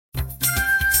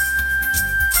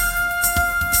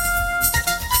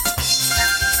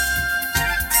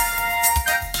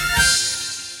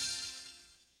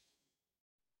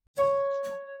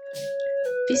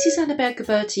This is Annabelle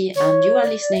Caberti, and you are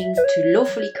listening to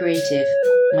Lawfully Creative,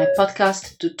 my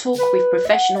podcast to talk with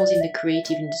professionals in the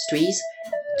creative industries,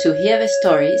 to hear their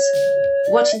stories,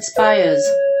 what inspires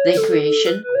their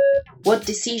creation, what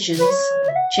decisions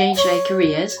change their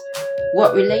careers,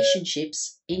 what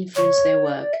relationships influence their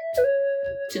work.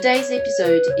 Today's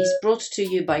episode is brought to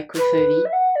you by Crefovy,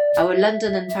 our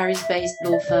London and Paris-based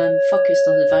law firm focused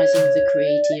on advising the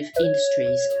creative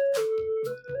industries.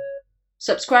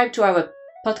 Subscribe to our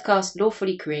podcast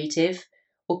Lawfully Creative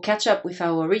or catch up with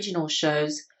our original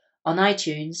shows on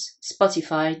iTunes,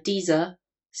 Spotify, Deezer,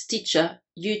 Stitcher,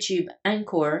 YouTube,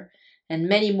 Anchor, and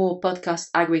many more podcast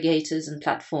aggregators and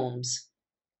platforms.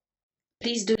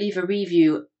 Please do leave a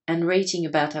review and rating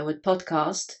about our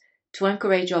podcast to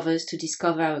encourage others to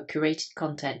discover our curated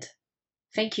content.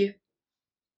 Thank you.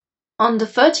 On the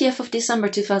 30th of December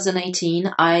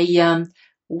 2018, I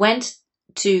went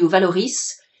to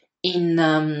Vallauris in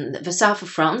the south of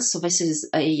France. So this is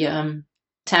a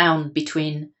town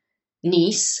between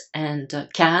Nice and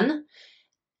Cannes.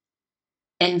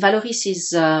 And Vallauris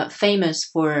is famous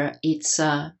for its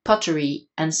pottery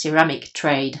and ceramic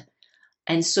trade.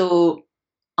 And so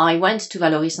I went to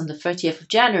Vallauris on the 30th of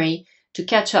January to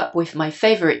catch up with my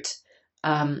favorite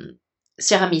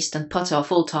ceramist and potter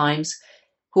of all times,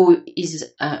 who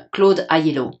is Claude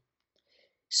Aiello.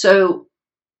 So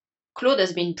Claude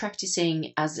has been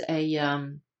practicing as a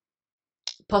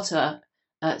potter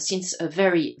since a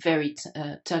very, very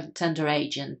tender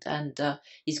age, and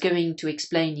is going to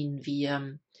explain in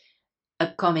the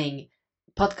upcoming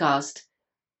podcast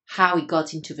how he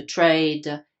got into the trade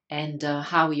and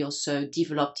how he also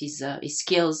developed his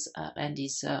skills and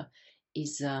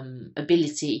his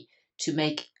ability to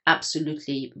make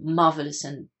absolutely marvelous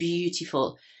and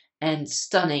beautiful and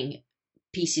stunning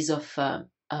pieces of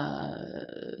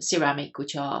ceramic,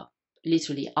 which are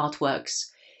literally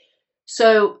artworks.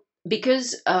 So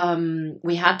because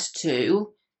we had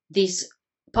to, this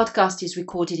podcast is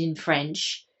recorded in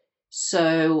French,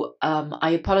 so I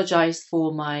apologize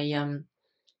for my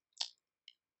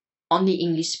only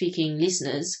English-speaking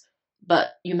listeners, but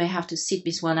you may have to sit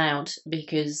this one out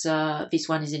because this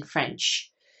one is in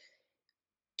French.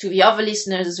 To the other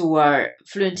listeners who are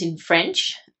fluent in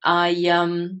French, I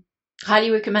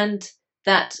highly recommend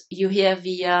that you hear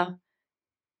the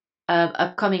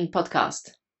upcoming podcast.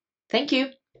 Thank you.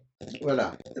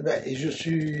 Voilà.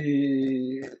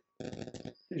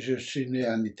 Je suis né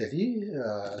en Italie,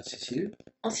 à Sicile.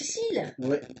 En Sicile?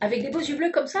 Oui. Avec des beaux yeux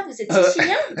bleus comme ça, vous êtes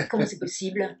sicilien? Comment c'est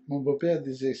possible? Mon beau-père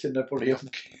disait que c'est Napoléon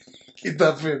qui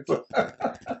t'a fait ça.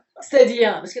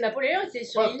 C'est-à-dire, parce que Napoléon était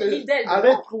sur l'île d'Elbe.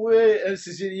 Allez trouver un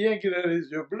Sicilien qui a les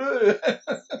yeux bleus.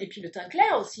 Et puis le teint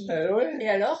clair aussi. Ouais. Et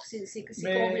alors, c'est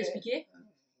comment vous l'expliquez?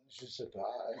 Je sais pas.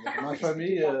 Ma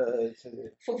famille.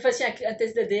 Faut que vous fassiez un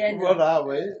test d'ADN. Voilà,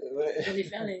 oui. J'en ai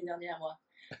fait un l'année dernière, moi.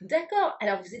 D'accord.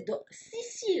 Alors, vous êtes dans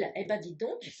Sicile. Eh ben, dites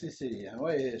donc. Sicilien,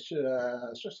 oui. Je suis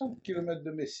à 60 km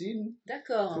de Messine.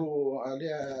 D'accord. Pour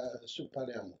aller sur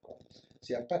Palerme.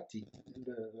 C'est à Patti.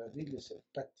 La ville, c'est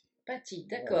Patti. Patti,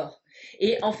 d'accord.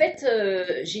 Et en fait,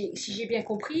 si j'ai bien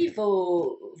compris,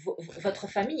 votre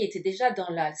famille était déjà dans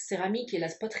la céramique et la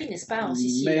poterie, n'est-ce pas, en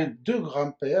Sicile? Mes deux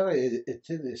grands-pères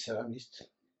étaient des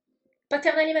céramistes.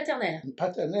 Paternel et maternel?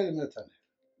 Paternel et maternel.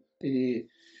 Et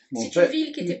c'est une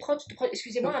ville qui était proche,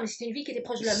 excusez-moi, mais c'était une ville qui était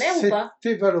proche de la mer ou pas?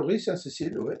 C'était Vallauris en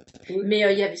Sicile, oui.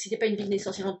 Mais c'était pas une ville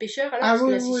essentiellement de pêcheurs alors? Ah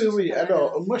oui.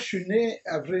 Alors, moi je suis né,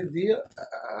 à vrai dire,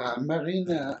 à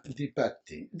Marina di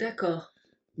Patti. D'accord.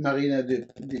 Marina di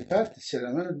Patti, c'est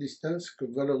la même distance que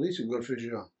Vallauris au Golfe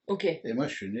Juan. Ok. Et moi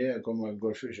je suis né comme au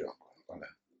Golfe Juan. Voilà.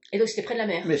 Et donc c'était près de la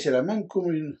mer? Mais c'est la même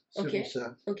commune, c'est pour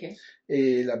ça. Ok.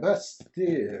 Et là-bas,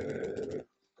 c'était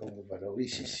comme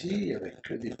Vallauris ici, avec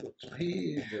que des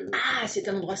poteries. Ah, c'est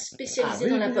un endroit spécialisé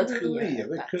dans la poterie. Oui,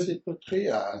 avec que des poteries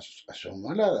à ce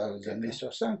moment-là, dans les années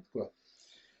 60, quoi.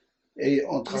 Et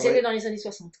on Vous êtes né dans les années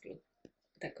 60, Claude.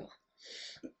 D'accord.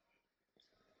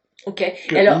 Ok.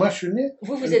 Alors, moi, je suis né.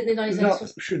 Vous êtes né dans les années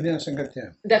 60? Je suis né en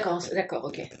 51. D'accord,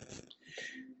 ok.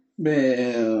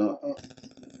 Mais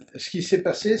ce qui s'est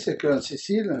passé, c'est qu'en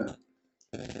Sicile,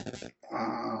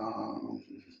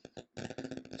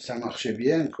 ça marchait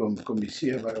bien, comme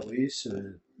ici à Vallauris.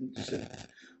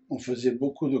 On faisait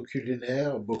beaucoup de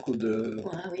culinaires, beaucoup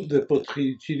de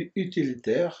poteries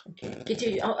utilitaires. Okay. Qui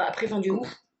étaient après vendues où?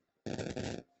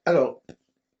 Alors,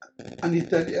 en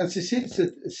Italie, en Sicile,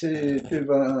 c'était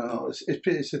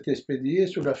expédié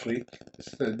sur l'Afrique,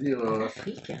 c'est-à-dire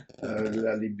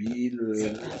la Libye,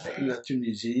 la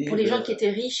Tunisie. Pour les gens qui étaient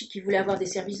riches et qui voulaient avoir des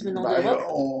services venant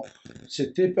d'Europe?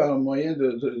 C'était par moyen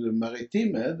de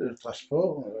maritime, de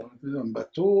transport, un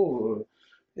bateau,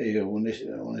 et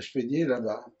on expédiait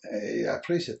là-bas. Et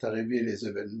après, c'est arrivé les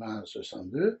événements en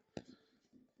 62,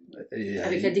 et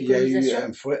Avec la il y a eu décolonisation?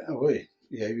 un frein, oui,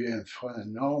 il y a eu un frein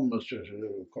énorme sur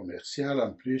le commercial.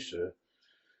 En plus,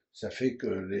 ça fait que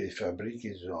les fabriques,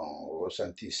 ils ont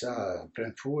ressenti ça à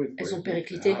plein fouet, quoi. Elles ont Ils ont fait,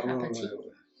 périclité ah à ouais, ouais, Paty. ouais.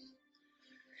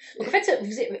 Donc en fait,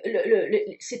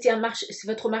 c'était un marché,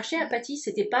 votre marché à Paty,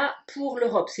 c'était pas pour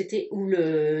l'Europe, c'était ou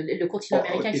le continent Oh,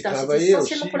 américain, ils etc. C'était travaillaient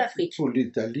essentiellement pour aussi l'Afrique. pour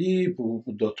l'Italie, pour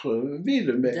d'autres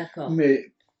villes, D'accord.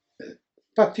 mais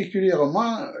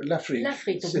particulièrement l'Afrique.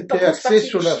 L'Afrique, donc une C'était grosse axé partie du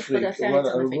sur chiffre l'Afrique. d'affaires est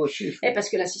Voilà, en le Afrique. gros chiffre. Parce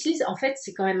que la Sicile, en fait,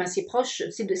 c'est quand même assez proche.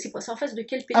 C'est en face de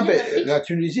quel Ah pays en ben, la Afrique?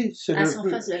 Tunisie, Ah, c'est en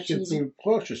face de la c'est le Tunisie. plus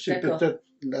proche, c'est D'accord, peut-être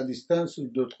la distance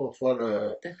de 3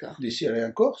 fois d'accord, d'ici à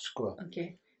en Corse, quoi. ok.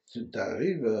 Tu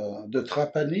arrives de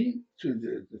Trapani, tu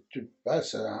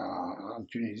passes en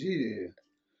Tunisie,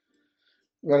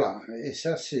 voilà. Et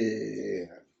ça,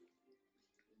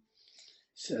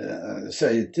 ça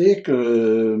a été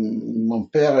que mon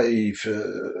père, il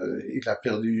a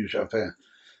perdu, enfin,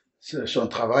 son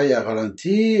travail a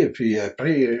ralenti, et puis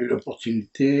après, il a eu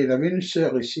l'opportunité. Il avait une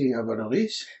sœur ici à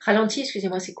Vallauris. Ralenti,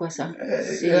 excusez-moi, c'est quoi ça?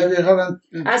 Il avait ralenti,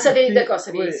 Ah, ça avait, d'accord,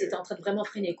 oui, c'était en train de vraiment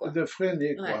freiner, quoi. de freiner,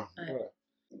 Ouais, quoi. ouais. Voilà.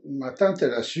 Ma tante,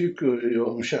 elle a su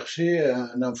qu'on cherchait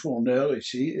un enfourneur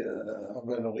ici, à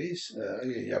Vallauris.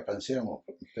 Il a pensé à mon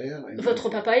père. Il m'a Votre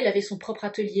dit, papa, il avait son propre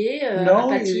atelier à non,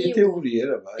 il Paty était ou ouvrier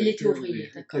là-bas. il était ouvrier, Il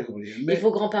était d'accord. ouvrier. Et Mais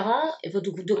vos grands-parents et vos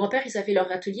deux grands-pères, ils avaient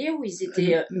leur atelier ou ils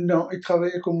étaient, non, il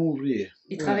travaillait comme ouvrier.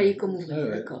 ils Ouais, travaillaient comme ouais, ouvriers, ouais.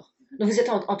 d'accord. Donc vous êtes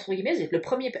entre guillemets, vous êtes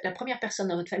la première personne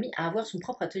dans votre famille à avoir son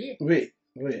propre atelier. Oui,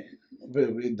 oui, oui,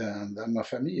 oui, dans ma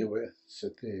famille, oui.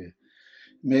 C'était.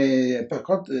 Mais par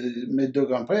contre, mes deux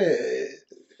grands-pères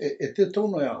étaient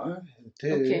tourneurs, hein. Ok,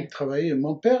 Ils travaillaient.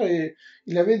 Mon père,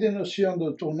 il avait des notions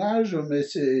de tournage, mais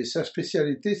sa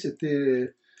spécialité,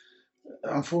 c'était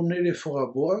enfourner les fours à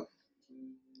bois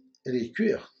et les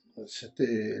cuire.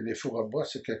 Les fours à bois,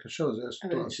 c'est quelque chose, hein, ah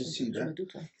surtout bah, en Sicile, je hein. me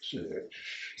doute, ouais. C'est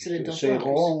Ça doit être dangereux c'est en plus,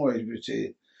 rond,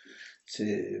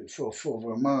 et faut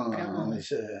clairement, vraiment, ouais.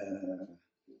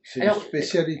 c'est une Alors,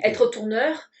 spécialité. être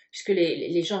tourneur, puisque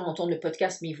les gens entendent le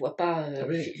podcast, mais ils voient pas,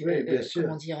 Oui, oui, bien comment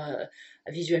sûr. dire,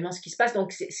 visuellement ce qui se passe.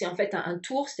 Donc, c'est en fait un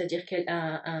tour, c'est-à-dire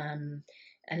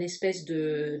un espèce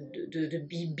de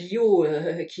bio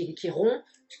qui est rond,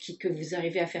 que vous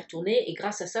arrivez à faire tourner, et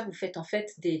grâce à ça, vous faites en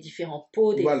fait des différents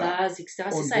pots, des Voilà. vases, etc.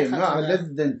 C'est On ça, être un démarre à tourneur.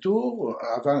 l'aide d'un tour.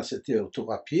 Avant, c'était au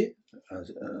tour à pied.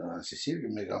 En Sicile,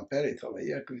 mes grands-pères, ils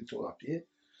travaillaient avec les tours à pied.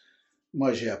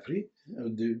 Moi, j'ai appris. Au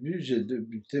début, j'ai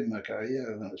débuté ma carrière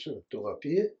sur le tour à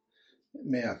pied.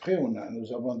 Mais après,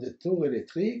 nous avons des tours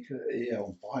électriques et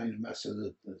on prend une masse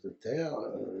de terre,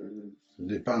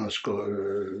 dépend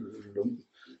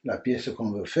la pièce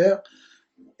qu'on veut faire.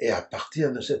 Et à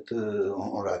partir de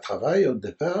on la travaille au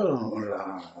départ, on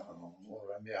la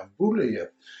met en boule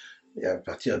et à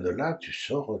partir de là, tu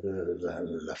sors de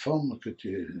la forme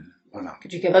voilà, Que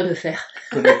tu es capable de faire.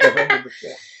 qu'on est capable de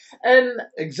faire. Euh,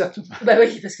 Exactement. Bah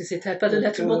oui, parce que c'est pas donné à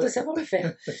Donc, tout le monde de savoir le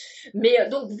faire. Mais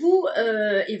donc vous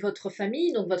et votre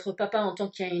famille, donc votre papa en tant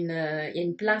qu'il y a il y a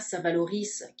une place à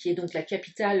Vallauris, qui est donc la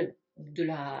capitale de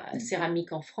la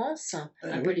céramique en France,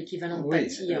 un peu oui, l'équivalent de oui,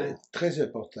 Paty en... très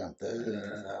importante.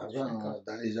 Avant, D'accord.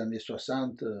 dans les années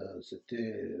 60,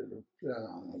 c'était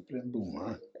plein boom,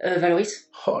 hein. Vallauris?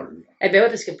 Oh là. Eh ben ouais,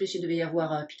 parce qu'en plus il devait y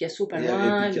avoir Picasso pas Il y avait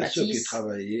loin, Picasso qui Matisse.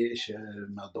 travaillait chez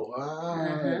Madora.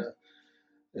 Uh-huh.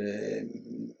 Euh,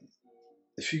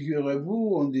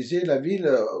 Figurez-vous, on disait la ville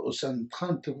aux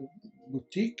 130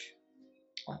 boutiques.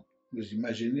 Ouais. Vous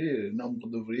imaginez le nombre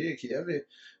d'ouvriers qu'il y avait.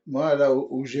 Moi, là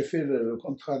où j'ai fait le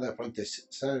contrat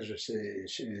d'apprentissage, c'est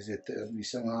chez les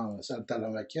établissements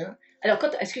Santa-Lamaquia. Alors,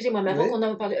 excusez-moi, mais avant Oui, qu'on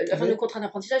en parle, avant le oui. contrat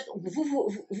d'apprentissage,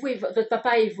 vous et votre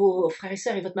papa et vos frères et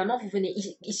sœurs et votre maman, vous venez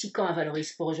ici quand à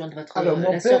Vallauris pour rejoindre Alors,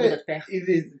 mon la sœur de père, votre père? il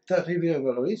est arrivé à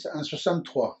Vallauris en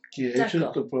 63, qui est sur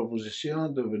D'accord. cette proposition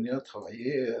de venir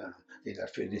travailler. Il a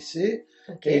fait l'essai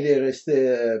Ok. et il est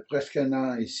resté presque un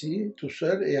an ici, tout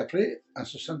seul. Et après, en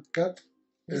 64,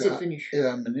 Vous êtes venu. il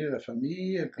a amené la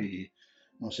famille et D'accord. puis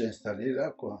on s'est installé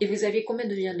là, quoi. Et vous aviez combien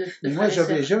de Mais moi, frères et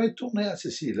j'avais sœurs? jamais tourné à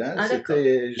Cécile, hein. Ah, d'accord.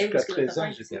 C'était Et jusqu'à parce que votre 13 papa, ans,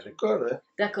 il j'étais faisait à tout. l'école, hein.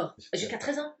 D'accord. Jusqu'à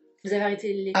 13 ans? Vous avez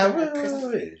arrêté Ah l'école oui, à 13 ans?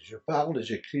 oui, oui, je parle,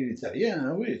 j'écris l'italien,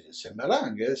 hein, oui, c'est ma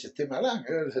langue, hein, c'était ma langue,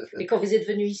 hein. Et quand vous êtes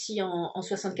venu ici en Je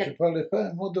 64, parlais pas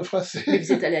un mot de français. mais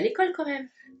vous êtes allé à l'école quand même?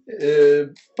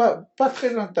 Pas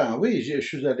très longtemps, oui, je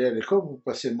suis allé à l'école pour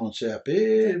passer mon CAP,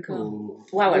 D'accord.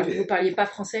 Waouh, alors vous oui, parliez pas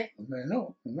français? mais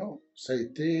non, non, Ça s'est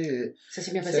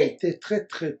bien ça a passé? été très,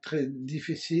 très, très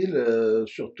difficile,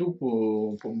 surtout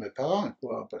pour mes parents,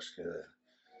 quoi, parce que,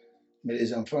 mais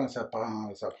les enfants, ça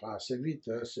prend assez vite,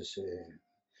 hein,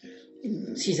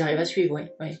 S'ils arrivent à suivre, oui.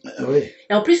 Oui. Oui.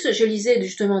 Et en plus, je lisais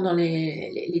justement dans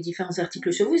les différents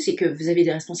articles sur vous, c'est que vous avez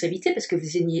des responsabilités parce que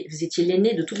vous étiez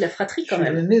l'aîné de toute la fratrie Je quand suis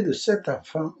même. l'aîné de 7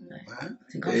 enfants. Ouais. Hein,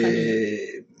 C'est une grande famille.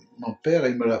 et mon père,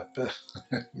 il me l'a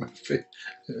fait.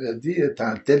 Il m'a dit, t'es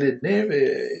un tel aîné,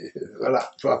 mais voilà,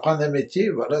 il faut apprendre un métier,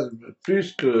 voilà,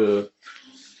 plus que.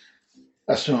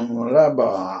 À ce moment-là,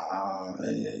 bah,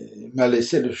 il m'a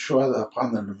laissé le choix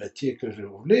d'apprendre le métier que je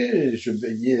voulais. Et je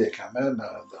baignais quand même,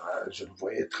 je le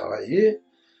voyais travailler.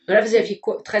 Là, vous aviez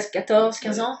quoi, 13, 14,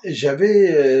 15 ans?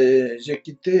 J'ai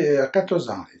quitté à 14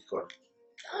 ans l'école.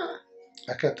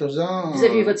 À 14 Vous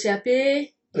avez eu ans, votre CAP?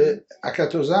 à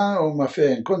 14 ans, on m'a fait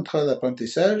un contrat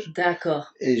d'apprentissage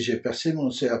D'accord, et j'ai passé mon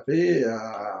CAP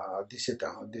à 17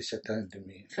 ans et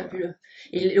demi. Voilà. fabuleux.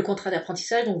 Et le contrat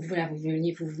d'apprentissage, donc vous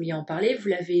vouliez en parler, vous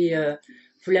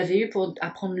l'avez eu pour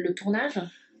apprendre le tournage?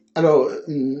 Alors,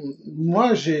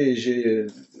 moi, j'ai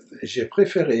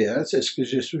préféré, hein, c'est ce que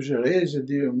j'ai suggéré. J'ai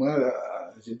dit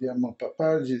à mon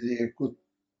papa, j'ai dit, écoute,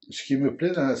 ce qui me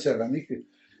plaît dans la céramique,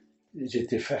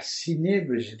 j'étais fasciné,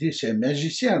 mais j'ai dit, c'est un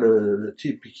magicien, le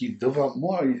type qui, devant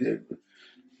moi,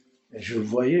 je le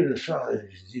voyais le soir, et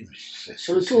je dis, mais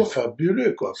Sur le c'est tour,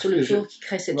 fabuleux, quoi. sur Parce le que tour qui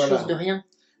crée cette chose voilà. de rien.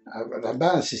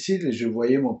 Là-bas, en Sicile, je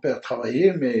voyais mon père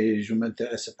travailler, mais je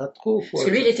m'intéressais pas trop, Parce quoi. que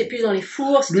lui, il était plus dans les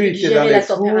fours, c'était Lui, lui il qui était dans gérait les la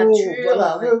fours, température.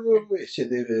 voilà, Ouais. oui, oui, oui, c'est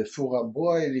des fours à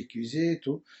bois, il les cuisait et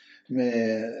tout.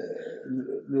 Mais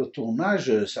le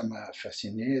tournage, ça m'a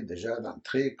fasciné déjà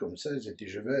d'entrer comme ça. J'ai dit,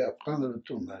 je vais apprendre le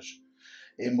tournage.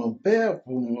 Et mon père,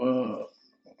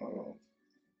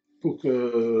 pour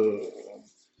que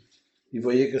il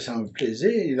voyait que ça me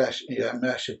plaisait, m'a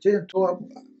acheté un toit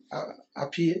à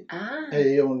pied. Ah,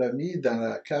 Et on l'a mis dans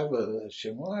la cave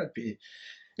chez moi.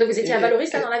 donc vous étiez à Vallauris,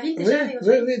 là, dans la ville, Oui, déjà, avec votre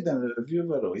oui, famille? oui, dans le vieux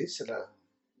Vallauris, là.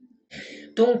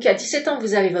 Donc, à 17 ans,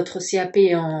 vous avez votre CAP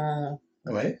en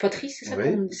Oui, poterie, c'est ça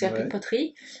oui, qu'on CAP de oui.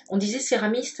 poterie. On disait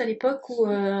céramiste à l'époque ou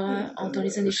dans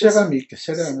les années 60? Céramique,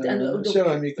 Donc,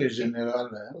 céramique ok, générale,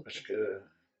 hein, ok. parce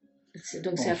que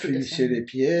Donc, on CAP de finissait les céramiste.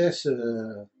 pièces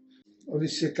au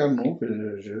lycée Carnot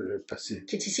que je passais.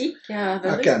 Qui est ici, qui est à À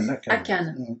Vallauris? Cannes, à À Cannes.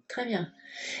 Cannes. Très bien.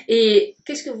 Et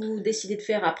qu'est-ce que vous décidez de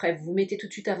faire après? Vous vous mettez tout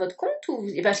de suite à votre compte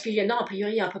parce qu'il y a, non, a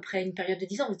priori, il y a à peu près une période de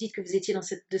 10 ans. Vous dites que vous étiez dans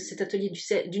cet atelier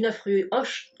du 9 rue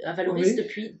Hoche à Vallauris Oui,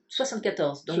 depuis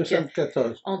 74. Donc,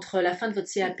 74. entre la fin de votre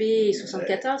CAP et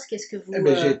 74, qu'est-ce que Eh vous...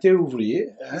 ben, j'ai été ouvrier,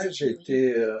 vous hein, étiez j'ai ouvrier?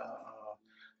 été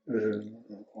euh,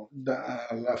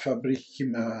 dans la fabrique qui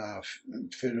m'a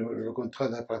fait le contrat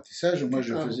d'apprentissage. Moi,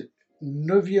 je D'accord. faisais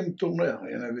 9e tourneur,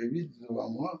 il y en avait 8 devant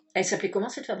moi. Elle s'appelait comment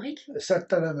cette fabrique?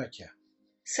 Saltalamacchia,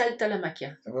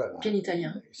 Saltalamacchia. voilà. Bien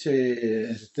italien.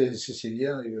 C'était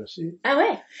sicilien lui aussi. Ah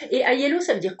ouais? Et Aiello,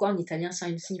 ça veut dire quoi en italien? Ça a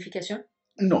une signification?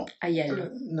 Non, Aiello.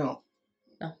 non.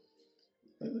 Non.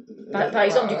 Par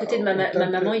exemple, du côté de ma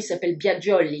Autant maman, que. il s'appelle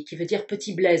Biagioli, qui veut dire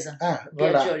petit blaise. Ah,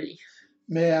 voilà. Biagioli.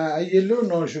 Mais à Aiello,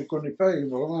 non, je ne connais pas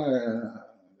vraiment.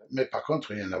 Mais par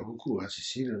contre, il y en a beaucoup, hein,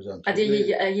 Sicile, vous en Ah,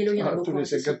 trouvez. Aiello, il y en a Tous beaucoup les en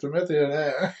Sicile. 50 mètres, il y en a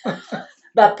un.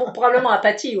 Bah, probablement à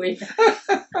Paty, oui.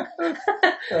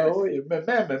 Ah oui, mais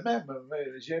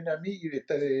j'ai un ami, il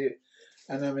est allé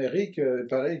en Amérique,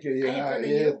 pareil qu'il y Ah, en il y a plein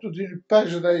il y a d'Aiello. toute une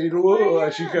page d'Aiello à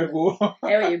Incroyable. Chicago, Eh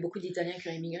oui, il y a eu beaucoup d'Italiens qui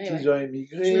ont émigré, ouais. qu'ils ont Je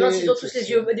me demande s'ils émigré, ont tout tous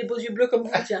ça. des beaux yeux bleus comme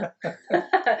vous, tiens.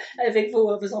 Avec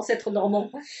vos ancêtres normands.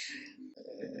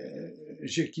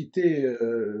 J'ai quitté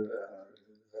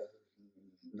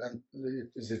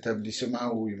les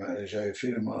établissements où j'avais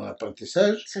fait mon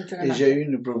apprentissage et j'ai Saltalamacchia. eu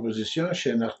une proposition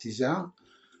chez un artisan.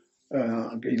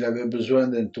 Il avait besoin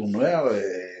d'un tourneur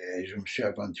et je me suis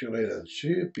aventuré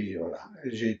là-dessus. Et puis voilà,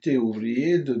 j'ai été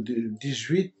ouvrier de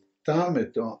 18 ans,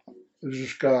 mettons,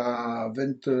 jusqu'à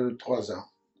 23 ans.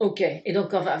 Ok. Et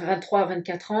donc, à 23,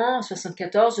 24 ans, en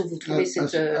 74, vous trouvez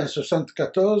cette... En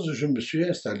 74, je me suis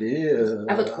installé.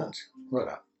 à votre compte.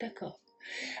 Voilà. D'accord.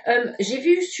 J'ai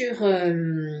vu sur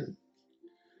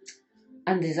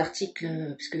un des articles,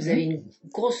 parce que vous avez une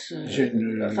grosse... enfin,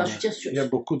 je veux dire, Il y a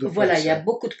beaucoup de voilà, il presse. y a Hein.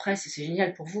 beaucoup de presse et c'est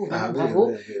génial pour vous, vraiment Ah oui, bravo,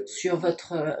 oui, oui, oui. sur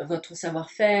votre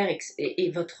savoir-faire et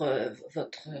votre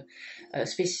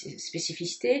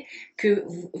spécificité, que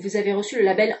vous avez reçu le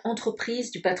label Entreprise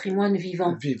du patrimoine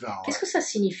vivant. Vivant, Qu'est-ce ouais. que ça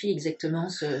signifie exactement,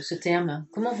 ce terme?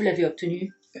 Comment vous l'avez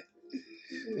obtenu?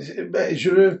 Ben,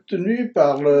 je l'ai obtenu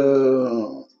par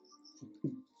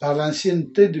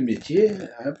l'ancienneté du métier,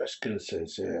 hein, parce que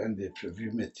c'est un des plus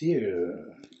vieux métiers.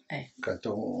 Ouais. Quand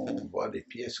on voit les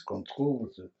pièces qu'on trouve,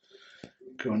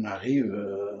 qu'on arrive,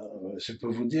 je peux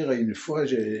vous dire, une fois,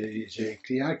 j'ai un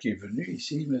client qui est venu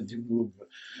ici, il m'a dit,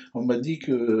 on m'a dit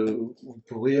que vous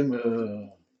pourriez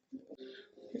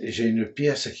j'ai une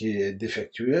pièce qui est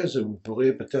défectueuse, vous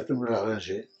pourriez peut-être me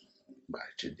l'arranger. Bah,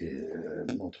 j'ai dit,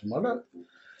 montre-moi là.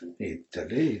 Il est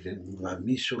allé, il m'a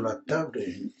mis sur la table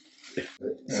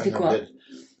C'était quoi?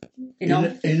 Énorme.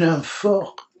 une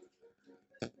amphore.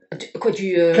 Quoi,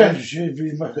 du... Quand j'ai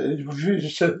vu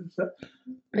ça,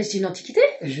 Mais c'est une antiquité?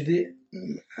 j'ai dit,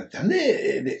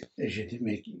 attendez, j'ai dit,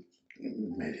 mais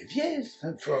elle est vieille, cette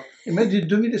amphore. Il m'a dit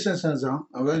 2500 ans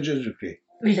avant Jésus-Christ.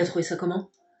 Mais il a trouvé ça comment?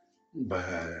 Ben,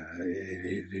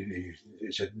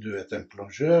 ça devait être un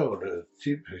plongeur, le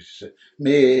type,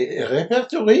 mais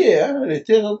répertorié, hein, elle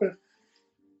était répertoriée.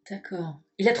 D'accord.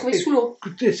 Il l'a trouvé sous l'eau.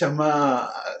 Écoutez, ça m'a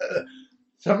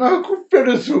coupé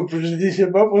le souffle. Je dis,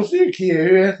 c'est pas possible qu'il y ait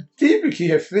eu un type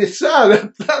qui ait fait ça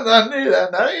plein d'années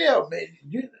en arrière, mais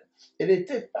elle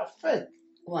était parfaite.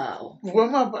 Waouh.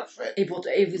 Vraiment parfaite. Et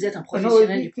vous êtes un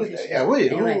professionnel du professionnel. Ah oui,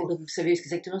 et ouais, donc vous savez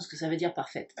exactement ce que ça veut dire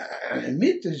parfaite. À la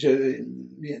limite,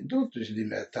 bien d'autres, je dis,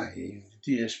 mais attends, il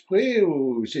dit exprès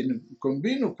ou c'est une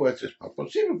combine ou quoi? C'est pas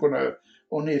possible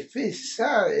on ait fait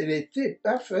ça, elle était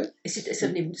parfaite. Et ça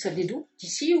venait d'où?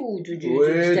 D'ici ou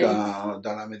Oui, dans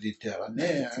la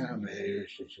Méditerranée. Hein, mais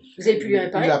vous avez pu lui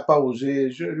réparer? Il n'a pas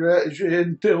osé. Je l'ai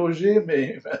interrogé,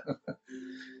 mais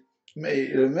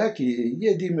le mec, il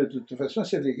a dit, mais de toute façon,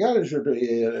 c'est légal, je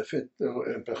l'ai fait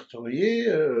répertorier.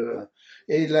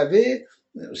 Et il avait,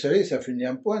 vous savez, ça finit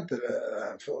en pointe,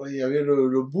 il y avait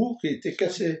le bout qui était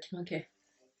cassé. Ok.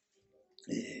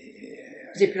 Et,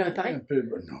 vous avez pu le réparer? Un peu,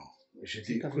 non. J'ai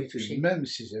dit, écoutez, même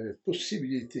si j'avais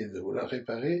possibilité de vous la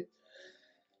réparer,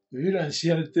 vu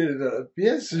l'ancienneté de la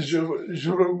pièce, je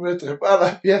ne remettrai pas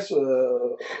la pièce.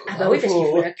 Ah bah oui, parce qu'il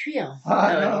faut la cuire.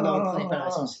 Non, vous prenez pas la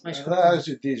responsabilité. Là,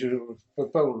 j'ai dit, je ne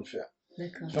peux pas vous le faire.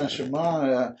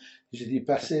 Franchement, j'ai dit,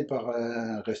 passer par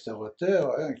un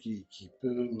restaurateur hein, qui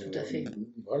peut... Tout à fait.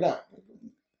 Voilà.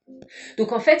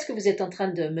 Donc en fait, ce que vous êtes en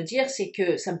train de me dire, c'est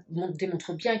que ça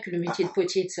démontre bien que le métier de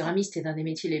potier et de céramiste est l'un des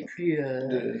métiers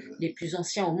les plus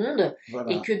anciens au monde,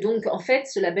 voilà. Et que donc en fait,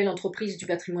 ce label entreprise du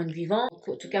patrimoine vivant,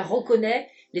 en tout cas, reconnaît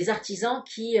les artisans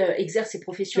qui exercent ces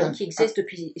professions, qui existent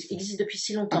depuis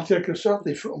si longtemps. En quelque sorte,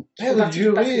 ils font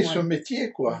perdurer ce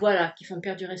métier, quoi. Voilà, qui font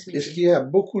perdurer ce métier. Et ce qui a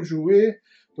beaucoup joué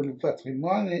pour le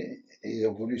patrimoine, et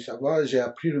ont voulu savoir, j'ai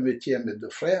appris le métier à mes deux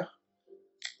frères,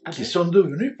 qui sont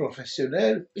devenus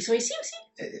professionnels. Ils sont ici aussi?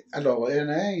 Alors, il y en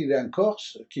a un, il est en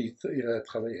Corse, il a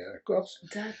travaillé en Corse.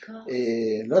 D'accord.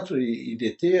 Et l'autre, il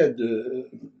était à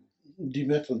 10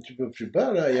 mètres un petit peu plus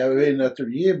bas, là. Il y avait un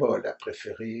atelier, bon, il a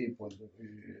préféré, point de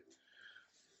vue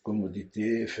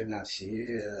commodité,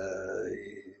 financier.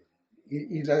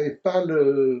 Il n'avait pas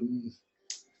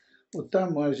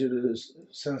autant moi j'ai le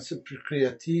sens plus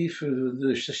créatif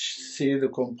d'essayer de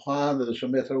comprendre, de se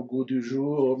mettre au goût du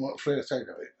jour. Mon frère, ça,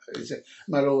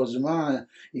 malheureusement,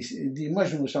 il dit, moi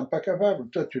je ne me sens pas capable,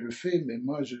 toi tu le fais, mais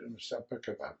moi je ne me sens pas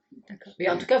capable. Mais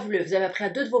en tout cas, vous avez appris à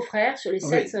 2 de vos frères, sur les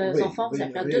 7 enfants, vous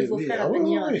avez appris à 2 de vos frères à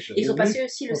venir. Ils ont passé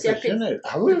aussi le CAP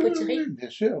de poterie. Oui, bien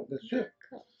sûr, bien sûr.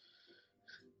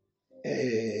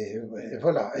 Et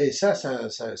voilà, et ça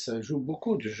joue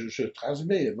beaucoup. Je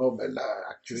transmets. Bon, ben là,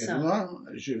 actuellement,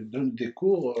 je donne des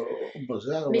cours aux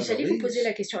Beaux-Arts. Mais j'allais vous poser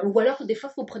la question. Ou alors, des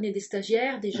fois, vous prenez des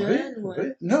stagiaires, des jeunes oui.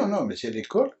 Non, mais c'est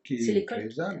l'école qui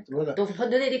présente. Voilà. Donc, vous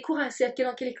donnez des cours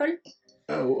dans quelle école?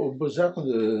 Aux Beaux-Arts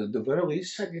de Vallauris.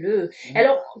 Fabuleux.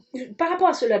 Alors, par rapport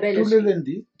à ce label... Tous les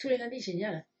lundis. Tous les lundis,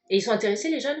 génial. Et ils sont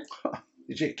intéressés, les jeunes?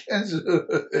 J'ai 15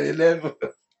 élèves.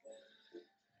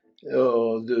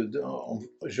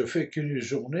 Je fais qu'une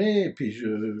journée, et puis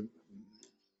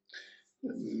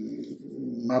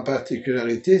ma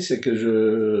particularité, c'est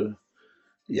que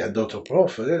il y a d'autres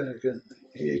profs hein,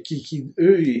 qui,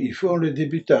 eux, ils font le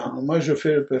débutant. Moi, je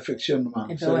fais le perfectionnement.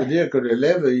 Ça veut dire que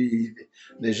l'élève,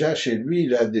 déjà chez lui,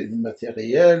 il a du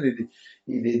matériel,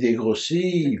 il est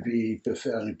dégrossi, il peut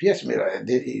faire une pièce, mais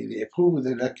il éprouve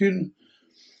des lacunes.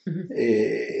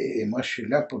 Et moi, je suis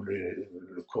là pour le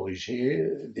corriger,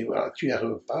 dire voilà, tu n'y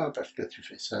arrives pas parce que tu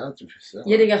fais ça, tu fais ça.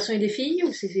 Il y a des garçons et des filles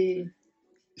ou c'est...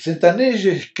 Cette année,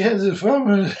 j'ai 15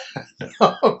 femmes.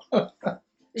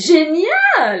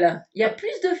 Génial! Il y a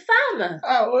plus de femmes!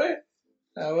 Ah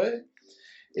ouais.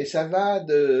 Et ça va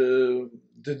de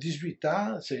 18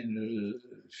 ans, c'est une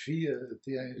fille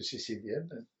sicilienne,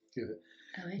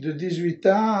 de 18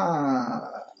 ans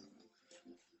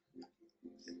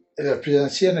la plus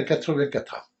ancienne a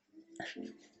 84 ans.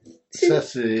 Ça,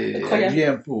 c'est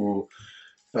bien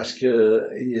parce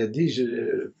qu'il a dit,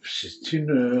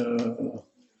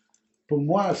 pour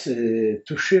moi, c'est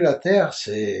toucher la terre,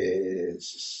 c'est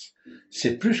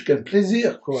plus qu'un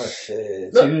plaisir, quoi. C'est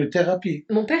une thérapie.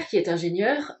 Mon père, qui est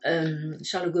ingénieur,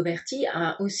 Charles Goberti,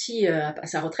 a aussi, à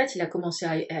sa retraite, il a commencé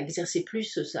à exercer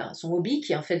plus son hobby,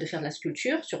 qui est en fait de faire de la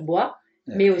sculpture sur bois.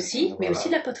 Mais aussi Voilà.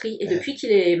 de la poterie. Et depuis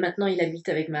maintenant il habite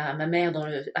avec ma mère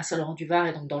à Saint-Laurent-du-Var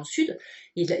et donc dans le sud,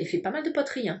 il fait pas mal de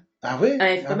poterie. Hein. Ah oui?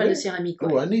 Ah, il fait pas Ah mal de oui? céramique.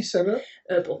 Ou Ouais. à Nice alors?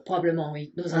 Probablement,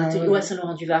 oui. Dans un Ah, atelier ou à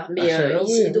Saint-Laurent-du-Var. ah, Mais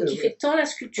oui, oui, donc il oui. fait tant la Oui,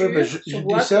 sculpture je sur dis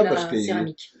bois que ça parce la qu'il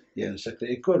céramique. y a une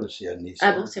sacrée école aussi à Nice. Ah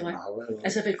Hein. bon, c'est vrai. Ah ouais, ouais.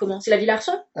 Elle s'appelle comment? C'est la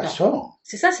Villarson? Ah, Non. ça?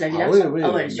 C'est ça, c'est la Ah oui, Villarson. oui,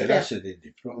 Ah ouais, elle est mais là super. c'est des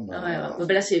diplômes Ah ouais, ouais. Bon,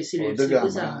 ben là, c'est haut les de gamme.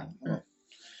 beaux-arts. Hein. Ouais.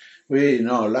 Oui,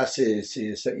 non, là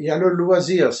il y a le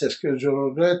loisir, c'est ce que je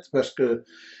regrette parce que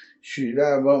je suis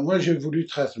là, bon, moi j'ai voulu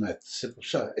transmettre, c'est pour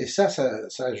ça. Et ça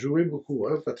a joué beaucoup,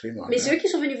 hein, au patrimoine. Mais c'est Hein. eux qui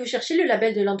sont venus vous chercher le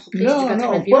label de l'entreprise du Non,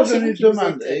 patrimoine non, vivant, pas c'est une vous qui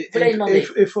demande. vous l'avez demandé.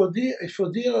 Il faut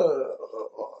dire,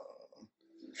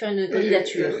 Faire une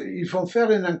candidature. ils vont faire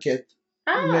une enquête.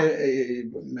 Ah!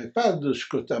 Mais pas de ce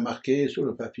que tu as marqué sur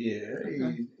le papier.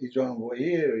 Ils ont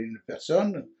envoyé une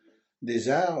personne des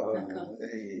arts, D'accord.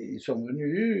 et ils sont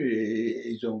venus et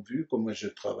ils ont vu comment je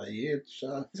travaillais, tout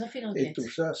ça. Ils ont fait une Et enquête. tout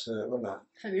ça, voilà.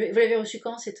 Fabuleux. Vous l'avez reçu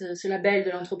quand, ce label de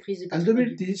l'entreprise du En patrimoine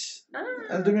vivant? 2010,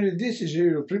 Ah! en 2010, j'ai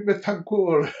eu le prix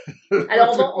Bettencourt.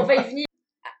 Alors, on va y venir.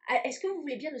 Est-ce que vous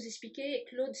voulez bien nous expliquer,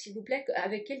 Claude, s'il vous plaît,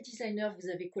 avec quel designer vous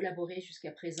avez collaboré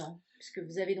jusqu'à présent? Puisque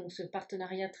vous avez donc ce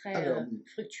partenariat très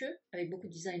fructueux avec beaucoup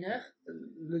de designers.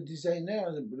 Le design,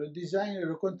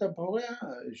 le contemporain,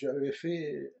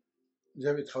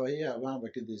 j'avais travaillé avant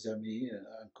avec des amis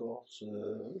en Corse,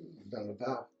 dans le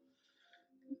Var.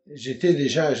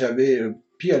 J'avais le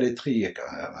pied à l'étrier quand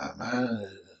même. Hein.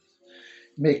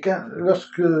 Mais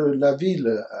lorsque la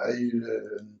ville a eu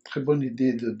une très bonne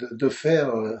idée de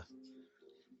faire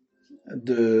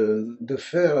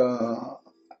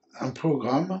un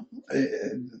programme et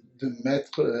de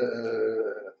mettre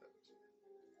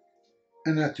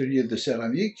un atelier de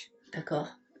céramique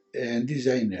et un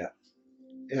designer.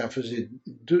 Et on faisait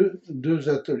deux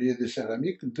ateliers de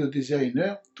céramique, 2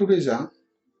 designers tous les ans.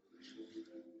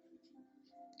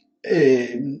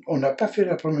 Et on n'a pas fait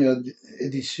la première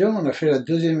édition, on a fait la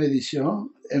deuxième édition.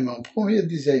 Et mon premier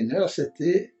designer,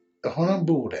 c'était Roland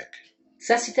Bourlec.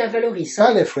 Ça, c'était à Vallauris.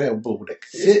 Pas les frères Bourlec.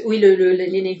 Oui,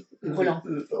 l'aîné, Roland.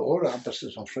 Roland, parce que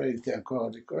son frère était encore à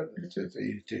l'école.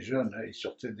 Il était jeune, il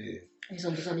sortait des... Ils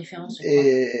ont 2 ans de différence.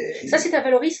 Et ça, c'est à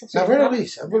Vallauris? À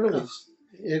Vallauris, à Vallauris.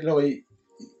 Et alors,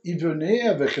 il venait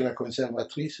avec la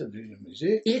conservatrice du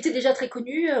musée. Il était déjà très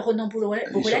connu, Ronan Bourlec,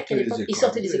 à l'époque. Il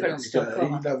sortait des écoles.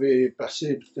 Il avait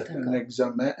passé peut-être un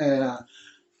examen,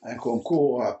 un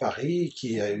concours à Paris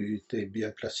qui a été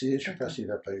bien placé. Je ne sais pas s'il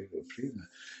n'a pas eu le prix.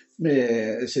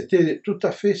 Mais c'était tout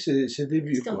à fait ses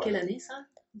débuts. C'était en quelle année, ça?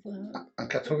 En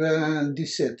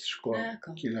 97, je crois,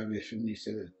 qu'il avait fini.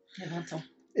 Il y a 20 ans.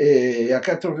 Et en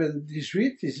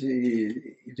 98,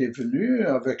 il est venu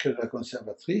avec la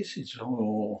conservatrice. Ils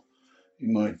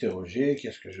m'ont interrogé,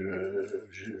 qu'est-ce que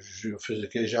je faisais,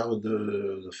 quel genre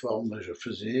de forme je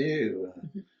faisais.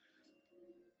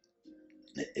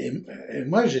 Et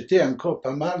moi, j'étais encore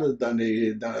pas mal dans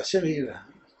la série, là.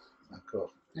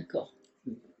 D'accord.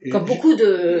 Comme beaucoup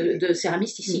de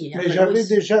céramistes ici. Mais j'avais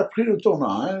déjà pris le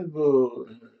tournant. Hein.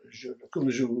 Comme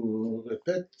je vous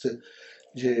répète,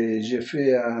 j'ai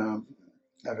fait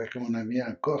avec mon ami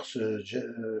en Corse,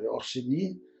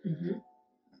 Orsini.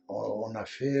 On a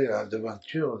fait la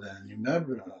devanture d'un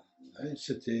immeuble. Hein.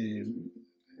 C'était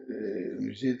le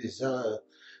musée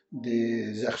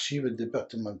des archives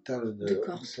départementales de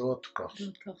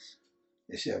Haute-Corse.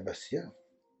 Et c'est à Bastia.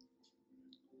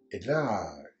 Et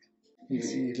là,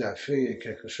 il a fait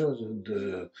quelque chose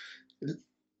de...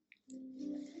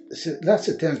 Là,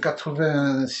 c'était en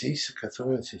 86.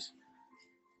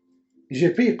 J'ai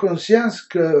pris conscience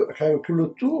qu'avec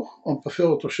le tour, on peut faire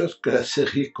autre chose que la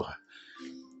série, quoi.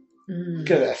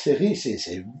 Que la série,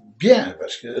 c'est bien,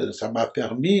 parce que ça m'a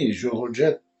permis, je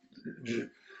rejette...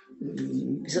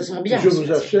 Ça sent bien. Je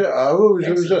vous assure,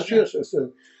 je vous assure,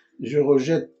 je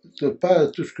rejette pas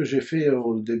tout ce que j'ai fait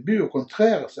au début, au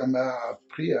contraire, ça m'a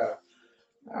appris à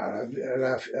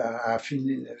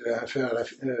faire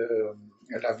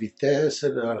la vitesse,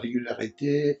 la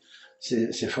régularité.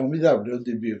 C'est formidable au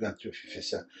début quand tu fais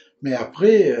ça. Mais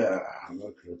après,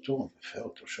 avec le tour, on peut faire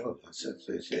autre chose.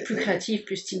 C'est plus créatif,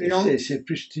 plus stimulant. C'est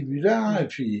plus stimulant.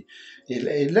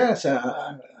 Et là,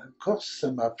 en Corse,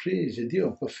 ça m'a appris. J'ai dit,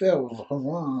 on peut faire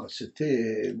vraiment.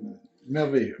 C'était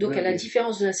merveilleux. Donc, à la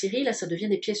différence de la série, là, ça devient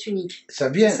des pièces uniques. Ça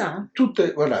vient, ça, hein. tout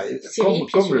est, voilà, série,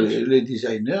 comme les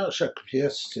designers, chaque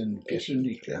pièce, c'est une pièce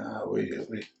unique. Hein, oui.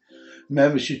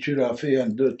 Même si tu l'as fait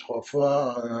 2, 3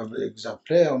 fois, un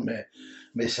exemplaire,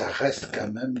 mais ça reste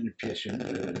quand même une pièce unique.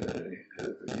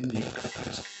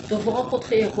 Donc, vous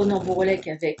rencontrez Ronan Bourlec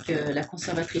avec la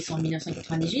conservatrice en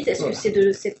 1998. Est-ce que c'est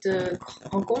de cette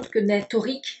rencontre que naît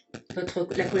Tauric,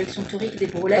 la collection Tauric des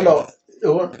Bourlec? Alors,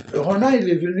 Ronan, il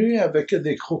est venu avec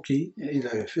des croquis. Il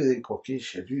avait fait des croquis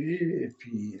chez lui, et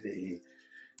puis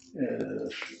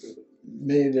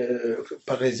mais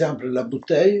par exemple, la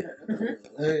bouteille,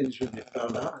 je l'ai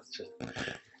par là.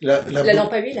 La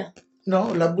lampe à huile?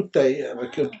 Non, la bouteille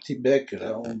avec un petit bec,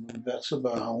 là, on verse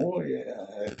en haut et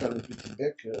avec le petit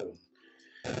bec,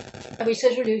 Ah oui, ça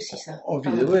je l'ai aussi, ça. on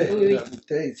vide, Pardon. ouais, Oui. la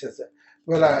bouteille, ça.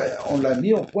 Voilà, on l'a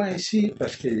mis au point ici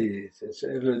parce que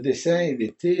le dessin, il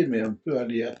était mais un peu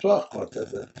aléatoire, quoi.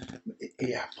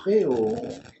 Et après,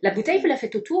 La bouteille, vous la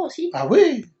faites autour aussi? ah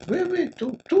oui,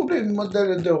 tous les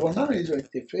modèles de Ronan, ils ont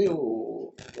été faits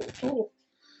autour.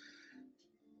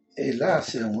 Et là,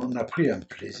 on a pris un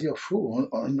plaisir fou.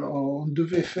 On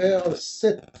devait faire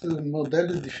 7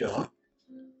 modèles différents,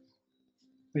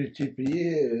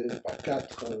 multipliés par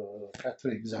 4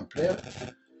 exemplaires,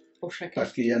 Pour chacun.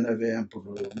 parce qu'il y en avait un pour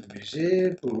le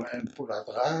musée, un pour la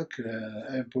DRAC,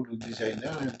 un pour le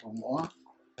designer, un pour moi.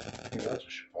 Et l'autre,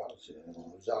 je sais pas, c'est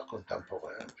les arts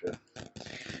contemporains.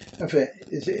 Enfin,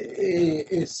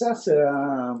 et ça, c'est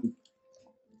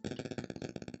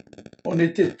on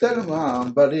était tellement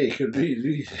emballés que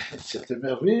lui, c'était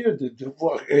merveilleux de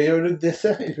voir. Et le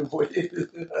dessin, il voyait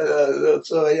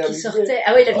se Qui sortait.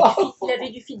 Ah oui, il avait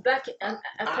du feedback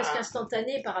presque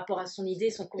instantané par rapport à son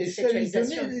idée, son et ça lui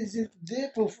conceptualisation. donnait des idées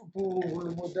pour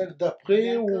le modèle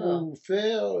d'après ou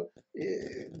faire.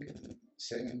 Et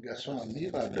c'est un garçon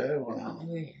admirable, hein, voilà. Ah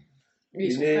oui. Lui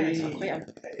et son frère, ils sont incroyables.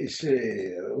 Et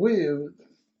c'est, oui,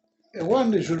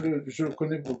 Juan, je le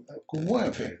connais beaucoup moins,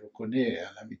 enfin, je le connais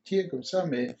en amitié comme ça,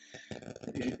 mais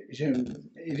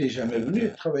il n'est jamais venu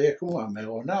travailler avec moi. Mais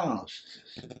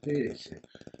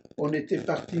on était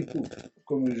parti pour,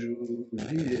 comme je vous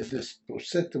dis, pour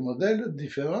 7 modèles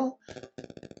différents.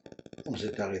 On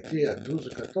s'est arrêté à 12,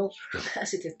 14. Ah,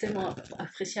 c'était tellement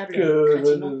appréciable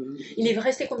créativement. Il est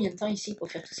resté combien de temps ici pour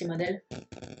faire tous ces modèles?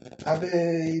 Ah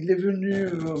ben, il est venu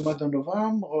au mois de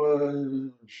novembre.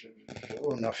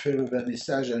 On a fait le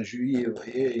vernissage en juillet, vous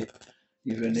voyez.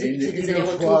 Il venait une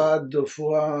fois, 2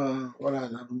 fois, voilà,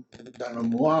 dans le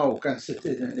mois ou quand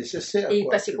c'était nécessaire. Et il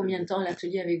passait combien de temps à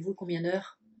l'atelier avec vous? Combien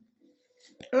d'heures?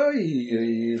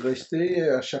 Il restait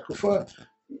à chaque fois.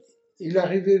 Il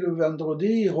arrivait le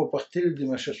vendredi, il repartait le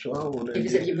dimanche soir ou Et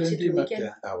vous aviez bossé tout le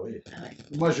week-end? Ah oui. Ah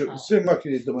ouais. C'est moi qui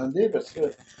l'ai demandé parce que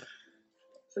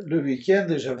le week-end,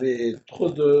 j'avais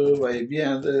trop de. Voyez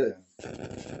bien,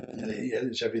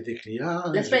 j'avais des clients.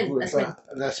 La semaine.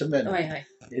 La semaine. Ouais.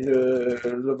 Et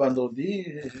le vendredi,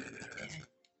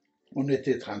 on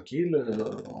était tranquille,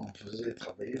 on faisait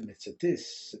travailler, mais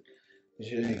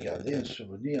j'ai gardé un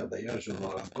souvenir. D'ailleurs, je me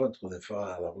rencontre des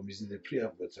fois à la remise des prix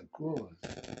à Betancourt.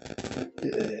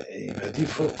 Et il m'a dit, il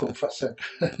faut qu'on fasse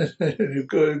une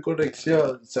collection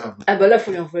ensemble. Ah bah là, il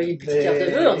faut lui envoyer une petite carte de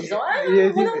vœux en disant « Ah, il a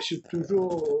dit, voilà. mais je suis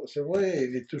toujours, c'est vrai,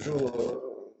 il est toujours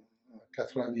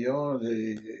 80 millions,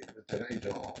 les terrains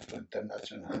sont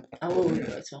internationaux. Ah oui,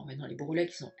 non, les Bourroulets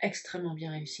qui sont extrêmement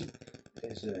bien réussis.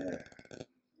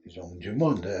 Ils ont du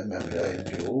monde, hein, même il a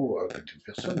un bureau avec une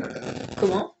personne.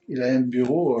 Comment? Il a un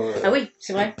bureau. Ah oui,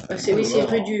 c'est vrai. C'est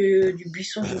rue du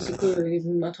Buisson, je ne sais quoi,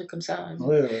 un truc comme ça.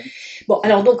 Oui. Bon,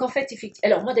 alors donc en fait,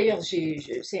 effectivement. Alors moi d'ailleurs,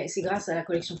 c'est grâce à la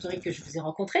collection Tori que je vous ai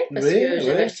rencontré parce que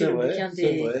j'avais acheté le bouquin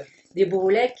des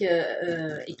Bourroulec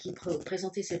et qui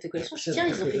présentait cette collection. Je dis, tiens,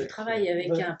 ils ont fait du travail avec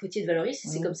un potier de Vallauris.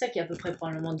 C'est comme ça qu'il y a à peu près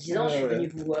probablement 10 ans, je suis venue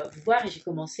vous voir et j'ai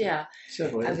commencé à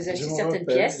vous acheter certaines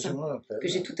pièces que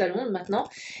j'ai tout à Londres maintenant.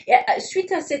 Et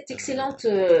suite à cette excellente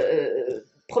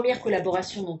première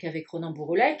collaboration donc avec Ronan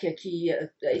Bourroulec qui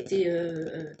a été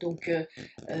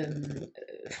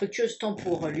fructueuse tant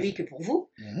pour lui que pour vous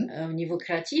au niveau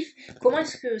créatif. Comment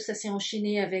est-ce que ça s'est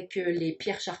enchaîné avec les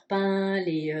Pierre Charpin,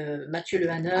 les Mathieu Le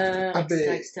Haneur,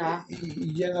 etc.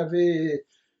 Il y en avait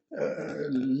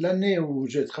l'année où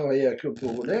j'ai travaillé avec le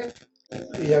Bourroulec,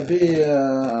 il y avait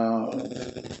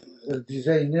le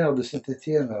designer de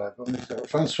Saint-Étienne,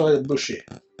 François Baucher.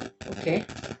 Ok.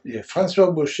 Et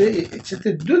François Baucher,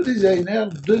 c'était 2 designers,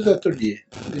 2 ateliers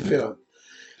différents.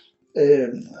 Et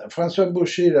François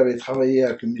Baucher, il avait travaillé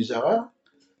avec Musara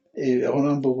et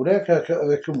Ronan Bourroulec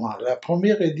avec moi. La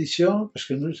première édition, parce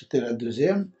que nous c'était la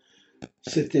deuxième,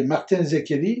 c'était Martin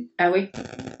Zekeli. Ah oui,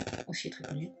 aussi très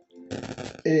connu.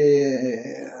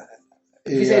 Et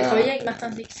vous avez travaillé avec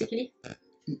Martin Zekeli?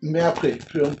 Mais après,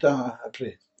 plus longtemps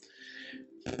après.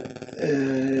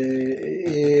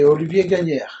 Et Olivier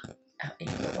Gagnère. Ah, oui.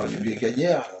 Olivier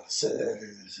Gagnère, c'est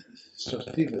son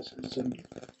style, c'est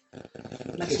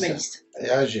maximaliste. Et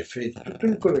là, j'ai fait toute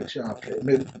une collection après,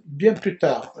 mais bien plus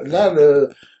tard. Là,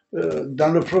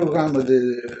 dans le programme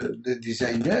des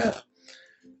designers,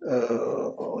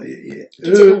 Eux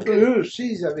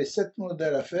aussi, ils avaient 7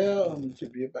 modèles à faire,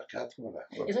 multipliés par 4, voilà.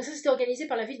 Et donc ça, c'était organisé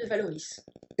par la ville de Vallauris.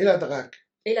 Et la DRAC.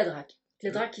 Et la DRAC. La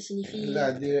DRAC qui signifie...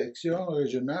 La Direction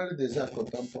Régionale des Arts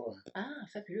Contemporains. Ah,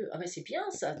 fabuleux. Ah, mais c'est bien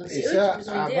ça. Donc Et c'est eux ça, qui vous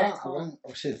ont aidé à être avant,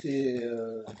 c'était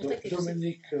contact avec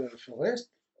Dominique Forest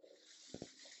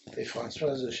et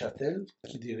Françoise Châtel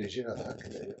qui dirigeaient la DRAC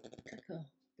d'ailleurs. D'accord.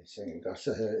 Et c'est grâce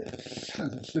à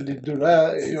les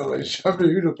deux-là, il n'y aurait jamais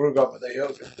eu le programme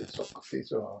d'ailleurs.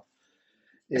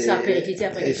 Et ça a périclité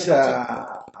après et quelques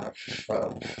ça,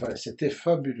 c'était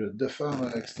fabuleux, 2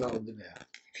 femmes extraordinaires.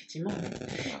 Effectivement.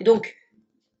 Et donc,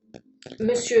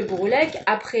 Monsieur Bourlec,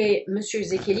 après Monsieur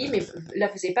Zekeli, mais là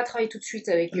vous n'avez pas travaillé tout de suite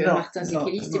avec Martin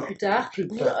Zekeli, c'était plus tard.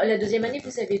 La deuxième année,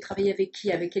 vous avez travaillé avec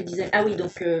qui? Avec quel design? Ah oui,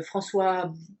 donc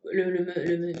François,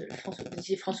 François, vous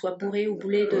disiez François Bourré ou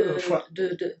Boulet François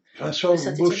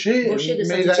de Baucher,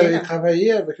 mais il avait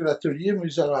travaillé avec l'atelier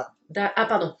Musara. Ah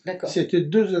pardon, d'accord. C'était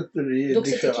 2 ateliers donc différents. Donc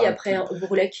c'était qui après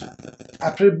Bourlec?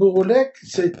 Après Bourlec,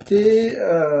 c'était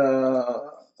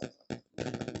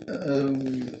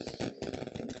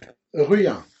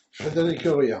Ruyant, Frédéric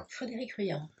Ruyant. Frédéric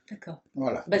Ruyant, d'accord.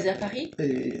 Voilà. Basé à Paris? Oui,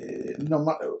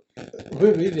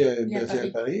 il est basé à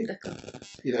Paris. D'accord.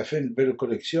 Il a fait une belle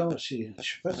collection aussi. Je ne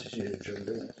sais pas si je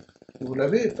l'ai. Vous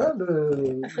l'avez pas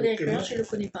le. Frédéric Ruyant, je ne le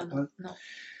connais pas, non. Non.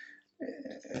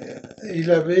 Il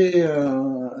avait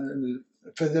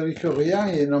Frédéric Ruyant,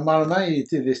 et normalement il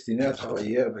était destiné à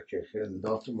travailler avec quelqu'un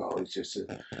d'autre.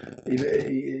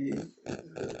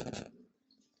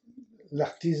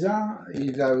 L'artisan,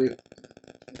 il avait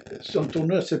son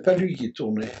tourneur, c'est pas lui qui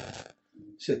tournait.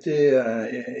 C'était,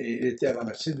 il était à la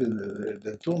merci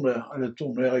d'un tourneur. Le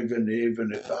tourneur, il venait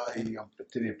pas, il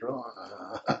empêtait les plans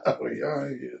à Ruyant.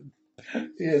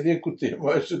 Il a dit, écoutez,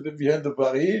 moi je viens de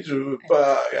Paris, je veux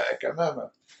pas, quand même.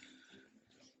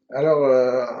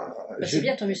 Alors, c'est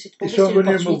bien, tant mieux, ils sont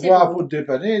venus me voir pour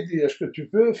dépanner, ils disent, est-ce que tu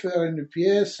peux faire une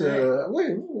pièce?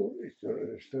 Oui,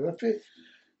 je te la fais.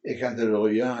 Et quand le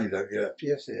Ruyant, il a vu la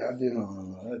pièce, il a dit,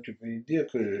 tu peux lui dire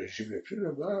que je ne vais plus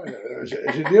là-bas.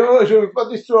 J'ai dit, oh, je ne veux pas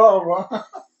d'histoire, moi.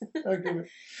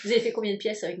 Vous avez fait combien de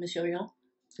pièces avec M. Ruyant?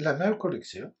 La même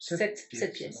collection. 7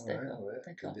 pièces, d'accord. Ouais,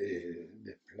 d'accord. Des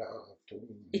plats, tout.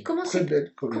 Et comment s'est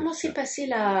passé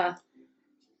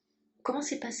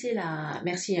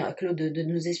merci Claude de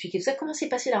nous expliquer tout ça, comment s'est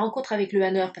passée la rencontre avec le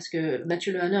Hanneur? Parce que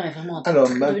Mathieu Le Hanneur est vraiment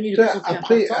devenu de plus en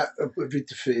plus important.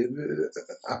 Vite fait,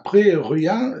 après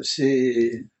Ruyant,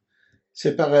 c'est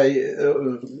pareil.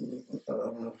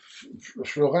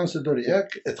 Florence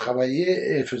Doliac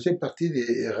travaillait et faisait partie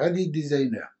des rallye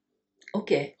designers.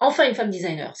 Ok, enfin une femme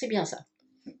designer, c'est bien ça.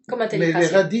 Mais les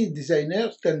rallye designers,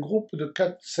 c'est un groupe de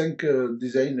 4-5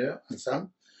 designers ensemble,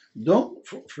 dont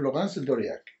Florence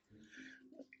Doliac,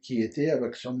 qui était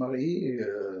avec son mari, je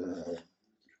ne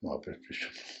me rappelle plus,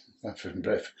 enfin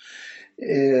bref,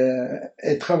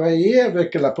 et travaillait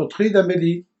avec la poterie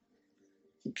d'Amélie,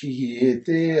 qui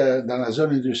était dans la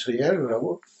zone industrielle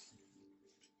là-haut.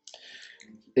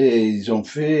 Et ils ont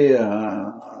fait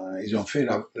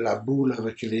la boule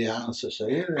avec les anses, ça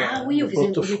y est, oui, le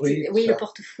porte-fruits. Oui, le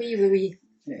porte-fruits, oui.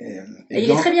 Et il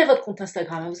est très bien votre compte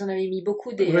Instagram, hein, vous en avez mis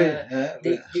beaucoup des poteries.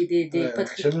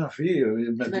 C'est ma fille,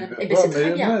 elle m'a dit, c'est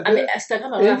très bien. Mais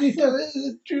Instagram, elle dit,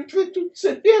 tu fais toutes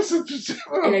ces pièces,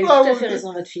 elle a eu tout à fait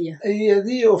raison, votre fille. Et il a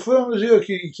dit, au fur et à mesure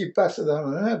qu'il passe dans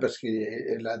ma main, parce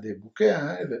qu'elle a des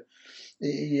bouquins,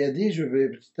 et il a dit,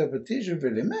 petit à petit, je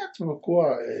vais les mettre,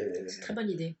 quoi. C'est une très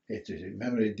bonne idée. Et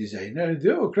même les designers, ils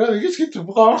disent, oh Claude, qu'est-ce qui te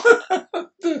prend?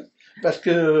 Parce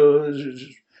que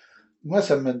moi,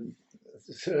 ça me...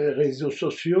 Les réseaux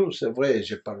sociaux, c'est vrai,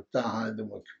 j'ai pas le temps de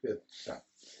m'occuper de tout ça.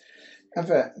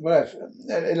 Enfin, bref,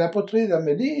 la poterie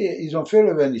d'Amélie, ils ont fait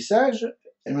le vernissage,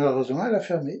 et malheureusement, elle a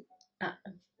fermé. Ah.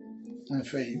 Elle a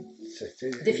failli.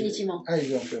 Définitivement. Ah,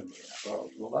 ils ont fermé. Alors,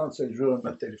 Laurence, un jour, elle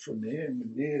m'a téléphoné, elle me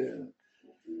dit,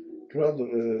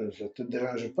 Claude, ça te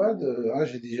dérange pas de... Ah,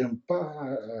 j'ai dit, j'aime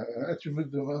pas... tu me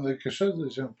demandes quelque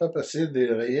chose, j'aime pas passer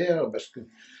derrière, parce que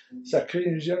ça crée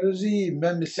une jalousie,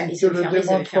 même si tu ne le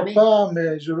démontres pas,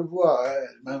 mais je le vois, hein.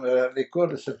 Même à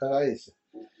l'école, c'est pareil.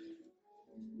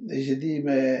 Et j'ai dit,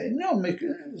 mais non, mais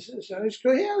ça risque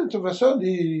rien, de toute façon,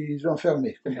 ils ont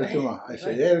fermé complètement. Et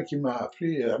c'est elle qui m'a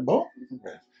appris, bon.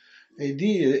 Et il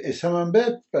dit, et ça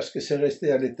m'embête parce que c'est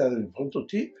resté à l'état de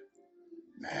prototype.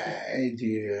 Mais il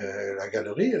dit, la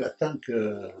galerie, elle attend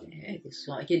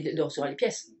de recevoir les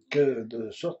pièces. Que de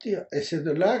sortir. Et c'est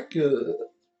de là que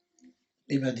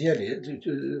il m'a dit, allez,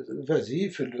 vas-y,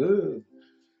 fais-le.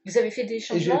 Vous avez fait des Et j'ai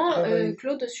changements, travaillé.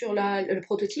 Claude, sur le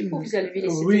prototype, ou vous avez laissé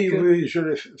tel Oui, que... oui, je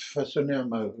l'ai façonné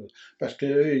parce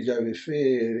qu'eux, ils avaient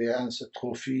fait les anses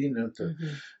trop fines.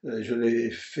 Mhm. Je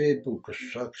l'ai fait pour que ce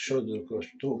soit quelque chose de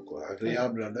costaud, quoi, Oui,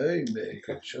 agréable à l'œil, mais d'accord.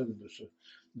 quelque chose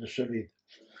de solide.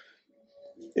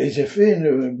 Et j'ai fait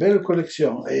une belle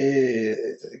collection. Et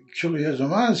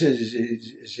curieusement, j'ai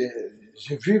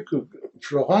vu que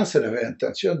Florence, elle avait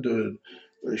l'intention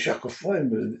chaque fois,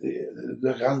 de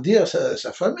grandir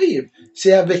sa famille.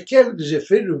 C'est avec elle que j'ai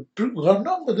fait le plus grand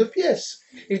nombre de pièces.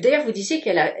 Et d'ailleurs, vous disiez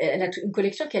elle a une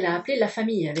collection qu'elle a appelée La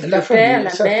Famille, avec La le père, famille, la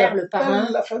ça mère, le s'appelle parrain,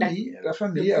 la le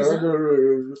famille. Alors, cousin.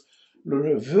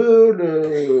 le neveu,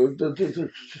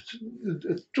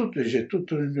 tout, j'ai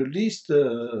toute une liste.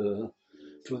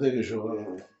 Il faudrait que je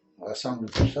rassemble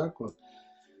tout ça, quoi.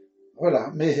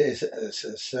 Voilà, mais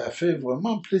ça fait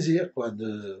vraiment plaisir, quoi,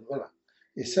 voilà.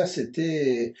 Et ça,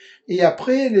 c'était. Et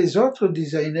après, les autres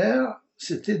designers,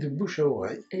 c'était de bouche à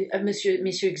oreille. Monsieur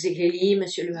Xegeli,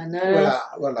 Monsieur Le Hanner. Voilà,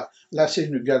 voilà. Là, c'est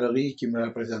une galerie qui me l'a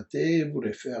présenté,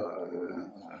 voulait faire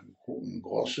une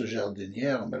grosse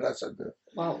jardinière, mais là,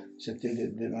 Waouh.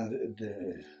 c'était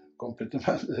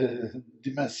complètement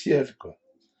démentiel, quoi.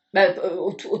 Bah,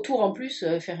 autour en plus,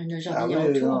 faire une Ah jardinière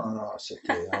oui, non, autour.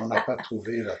 non, on n'a pas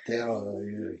trouvé la terre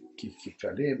qu'il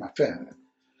fallait, mais enfin,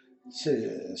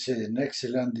 c'est un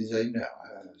excellent designer.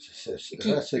 Là,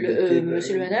 Qui? c'était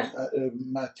Monsieur Le Hanner?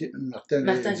 Martin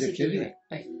Martin Xegeli, Zekeli. oui.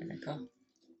 Oui, d'accord.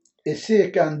 Et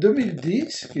c'est qu'en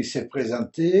 2010 qu'il s'est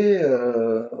présenté,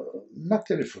 m'a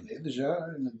téléphoné déjà,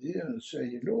 il m'a dit, Monsieur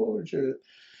Aiello,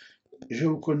 je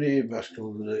vous connais parce que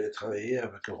vous avez travaillé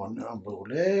avec Ronan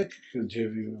Bourlet, que j'ai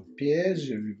vu vos pièces,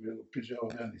 j'ai vu plusieurs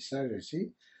vernissages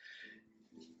ici.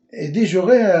 Et dit,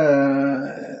 j'aurais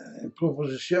une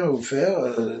proposition à vous faire,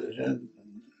 j'ai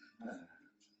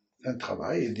un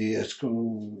travail. Il dit, est-ce que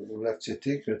vous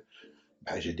acceptez que...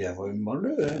 Ben, j'ai dit,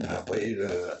 envoyez-moi-le, hein, envoyez-le,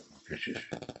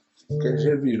 que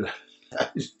j'ai vu là,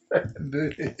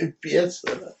 une pièce.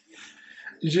 Là.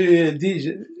 J'ai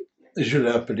dit, je l'ai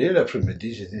appelé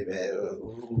l'après-midi, j'ai dit, mais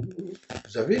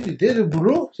vous avez une idée de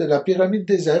boulot? C'est la pyramide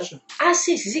des âges. Ah,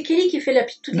 c'est Zekeli qui fait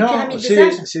toutes les Non, pyramides des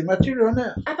âges? c'est Mathieu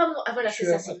Lerner. Ah, pardon, ah, voilà, Je c'est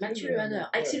suis ça, à c'est Mathieu Mathieu Le Lerner. Hanner.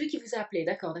 Ah, c'est Ouais. lui qui vous a appelé,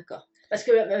 d'accord, d'accord. Parce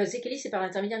que Zekeli, c'est par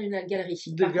l'intermédiaire d'une galerie.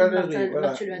 Des Par contre, galeries, voilà.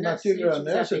 Mathieu Le Hanner, Mathieu c'est lui qui vous a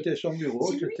Lerner, appelé. c'était son bureau,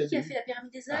 C'est lui j'étais qui a fait lui. la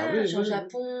pyramide des Ah oui, âges, en oui, oui.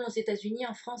 Japon, aux États-Unis,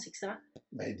 en France, etc.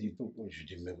 Ben, il dit, je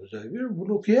dis, mais vous avez vu le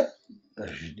boulot qu'il y a?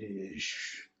 Je dis,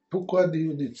 pourquoi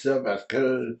vous dites ça? Parce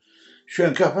que je suis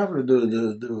incapable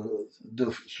de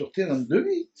sortir un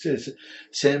devis.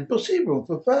 C'est impossible, on ne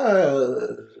peut pas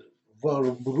voir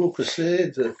le boulot que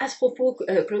c'est. À ce propos,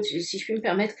 Claude, si je puis me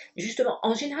permettre, justement,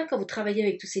 en général, quand vous travaillez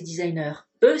avec tous ces designers,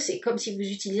 eux, c'est comme si vous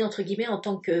utilisez, entre guillemets, en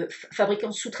tant que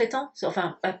fabricant sous-traitant,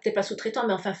 enfin, peut-être pas sous-traitant,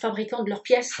 mais enfin, fabricant de leurs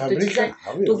pièces de design. Fabricant.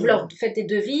 Ah oui, Donc, vous oui, leur oui. faites des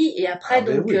devis, et après, Ah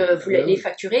ben donc, oui, vous ah ben les oui.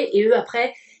 facturez, et eux,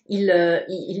 après,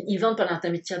 ils vendent par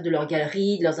l'intermédiaire de leur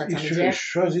galerie, de leurs Ils intermédiaires.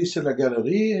 choisissent la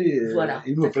galerie, Voilà,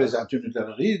 ils me d'accord, présentent une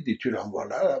galerie, ils disent tu l'envoies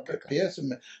là, la d'accord. pièce,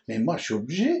 mais moi je suis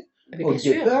obligé. Mais Au bien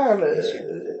sûr, départ, bien sûr.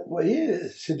 vous voyez,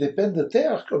 c'est des peines de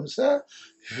terre comme ça.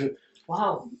 Je-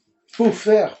 Waouh, pour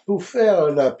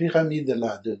faire la pyramide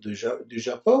là, du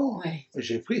Japon, ouais,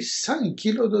 j'ai pris 100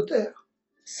 kilos de terre.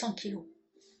 100 kilos.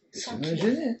 Vous 100 kilos.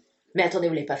 imaginez? Mais attendez,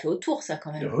 vous l'avez pas fait au tour, ça,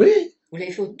 quand même. Oui, Vous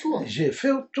l'avez fait au tour. j'ai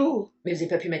fait autour. Mais vous n'avez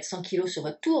pas pu mettre 100 kilos sur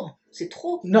votre tour. C'est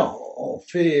trop. Non, on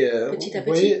fait, Petit à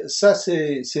vous petit. voyez, ça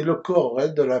c'est le corps hein,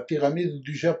 de la pyramide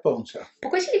du Japon, ça.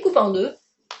 Pourquoi est-ce qu'il les coupe en deux?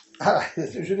 Ah,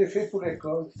 je l'ai fait pour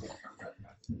l'école.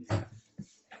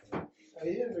 Vous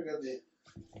voyez, regardez.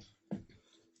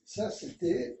 Ça,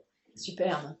 c'était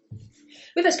Superbe.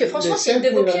 Oui, parce que franchement, les c'est une cinq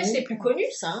de vos pièces pyramides. les plus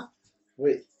connues, ça. Hein.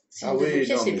 Oui. C'est Ah une de vos oui,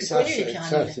 pièces non, les mais plus connues, les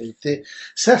pyramides.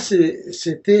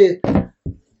 c'était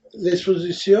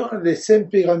l'exposition, les 5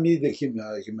 pyramides qu'il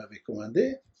m'avait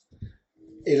commandé.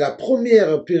 Et la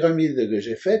première pyramide que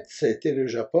j'ai faite, ça a été le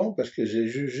Japon, parce que j'ai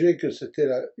jugé que c'était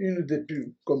une des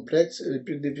plus complexes, les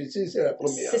plus difficiles, c'est la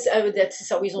première. C'est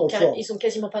ça, où Au fond. ils ont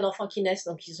quasiment pas d'enfants qui naissent,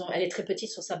 donc elle est très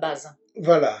petite sur sa base.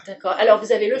 Voilà. D'accord. Alors,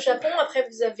 vous avez le Japon, après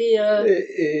vous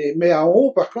avez... Mais en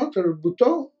haut, par contre, le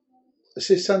bouton,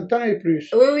 c'est 100 ans et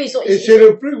plus. Oui, oui, Et c'est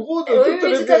le plus gros de oui, toutes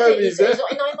oui, les tout à fait. pyramides. Ils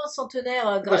ont énormément de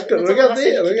centenaires, Parce que notamment grâce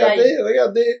à l'ikigai.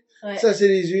 regardez. Ouais. Ça, c'est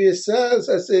les USA,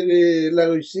 ça, c'est la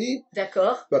Russie.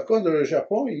 D'accord. Par contre, le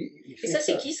Japon, il fait Et ça,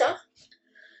 c'est qui, ça?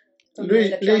 La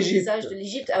pyramide des L'Égypte. âges de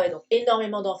l'Égypte. Ah ouais, donc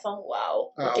énormément d'enfants. Waouh.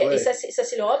 Ah Ok. ouais. Et ça,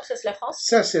 c'est l'Europe, ça, c'est la France?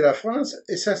 Ça, c'est la France,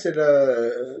 et ça, c'est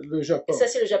le Japon. Et ça,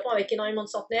 c'est le Japon avec énormément de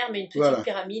centenaires, mais une petite Voilà.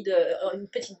 pyramide, une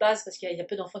petite base, parce qu'il y a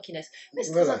peu d'enfants qui naissent. Mais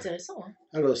c'est Voilà. très intéressant. Hein.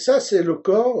 Alors, ça, c'est le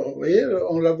corps, vous voyez,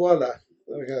 on la voit là.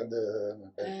 Regarde.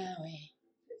 Ah oui.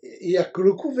 Il n'y a que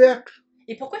le couvercle.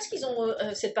 Et pourquoi est-ce qu'ils ont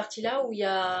cette partie-là où il y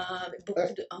a beaucoup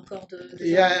encore Il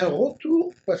y a un d'armes?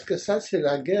 retour, parce que ça, c'est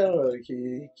la guerre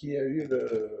qui a eu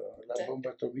la bombe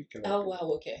atomique, là, Ah,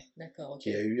 waouh, ok, d'accord, ok.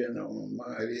 qui a eu énormément de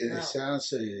Waouh,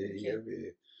 naissances, et ok.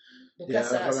 il Donc y là, a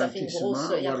un ça fait une grosse.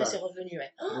 ralentissement, Et après, voilà. c'est revenu,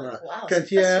 ouais. Oh, Voilà. waouh, Quand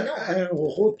c'est il y a fascinant. un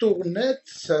retour net,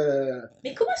 ça,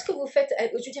 Mais comment est-ce que vous faites? Je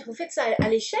veux dire, vous faites ça à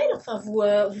l'échelle? Enfin, vous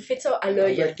faites ça à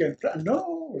l'œil? avec un plan,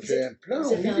 non, Vous j'ai êtes, un plan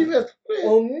vous au avez un. millimètre près.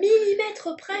 Au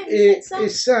millimètre près, vous faites ça? Et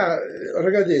ça,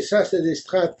 regardez, ça c'est des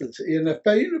strates, il n'y en a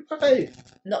pas une pareille.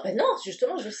 Non, ben non,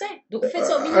 justement, je sais. Donc vous faites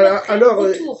ça au millimètre près Alors,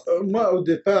 autour. moi au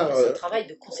départ, C'est un travail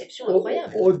de conception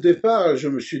incroyable. au départ, je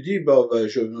me suis dit, bon, ben,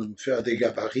 je vais me faire des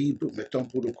gabarits, mettons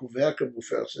pour le couvercle, pour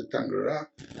faire cet angle-là.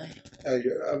 Ouais.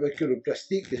 Avec le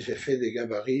plastique, j'ai fait des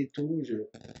gabarits, tout.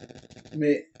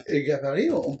 Mais les gabarits,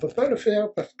 on ne peut pas le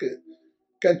faire parce que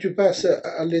quand tu passes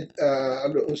à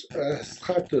la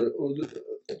strate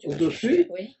au-dessus,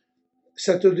 Oui.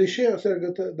 ça te déchire celle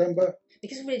d'en bas. Et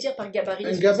qu'est-ce que vous voulez dire par gabarit? Un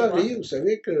Excusez-moi. gabarit, vous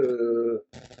savez que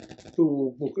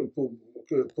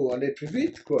pour aller plus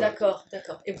vite, quoi. D'accord,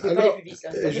 d'accord. Et vous pouvez pas aller plus vite,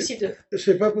 là. C'est pas possible de.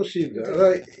 C'est pas possible.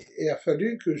 Alors, il a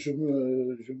fallu que je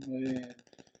me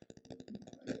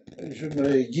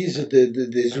guise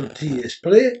des outils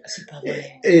exprès, C'est pas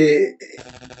vrai. et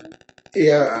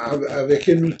avec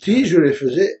un outil, je les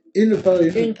faisais une par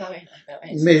une. Une par une.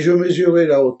 Ouais, Mais je mesurais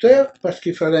la hauteur parce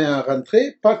qu'il fallait en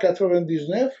rentrer, pas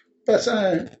 99, pas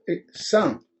 100.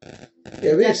 100. Il y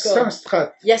avait 100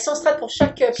 strates. Il y a 100 strates pour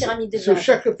chaque pyramide des Sur âges.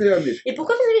 chaque pyramide. Et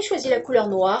pourquoi vous avez choisi la couleur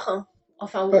noire, hein?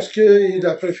 Enfin, parce qu'il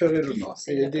a préféré le noir.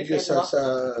 Il a dit que ça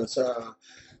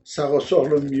ressort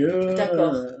le mieux.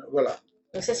 D'accord. Voilà.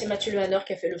 Donc ça, c'est Mathieu Lehanner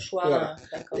qui a fait le choix. Voilà.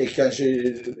 D'accord. Et quand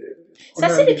j'ai... Ça,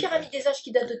 c'est les pyramides des âges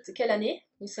qui datent de quelle année?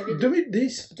 Vous savez?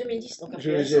 2010. 2010, donc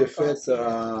je les ai faites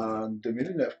en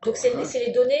 2009. Donc c'est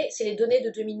les données de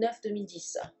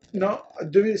 2009-2010. Non,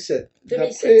 2007.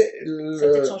 2007. Ça a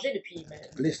peut-être changé depuis.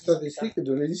 Les statistiques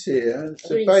de l'lycée, hein.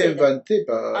 C'est lycée, pas inventé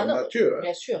par Mathieu.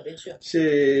 Bien sûr, bien sûr.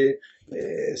 C'est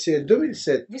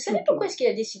 2007. Vous savez pourquoi est-ce qu'il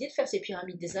a décidé de faire ces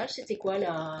pyramides des âges? C'était quoi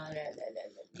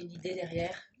l'idée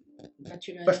derrière?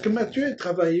 Parce que Mathieu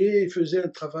travaillait, il faisait un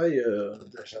travail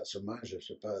d'agencement, je ne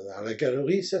sais pas, dans la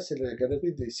galerie, ça c'est la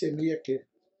galerie des Sémiaquais,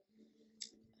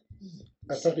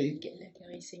 à Paris.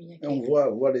 Et on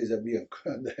voit les habits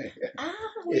encore. Ah,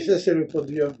 oui. Et ça c'est le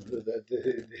podium.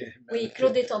 Oui,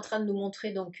 Claude est en train de nous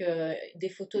montrer donc des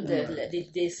photos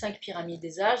des 5 pyramides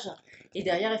des âges, et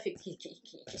derrière, effectivement,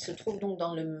 qui se trouve donc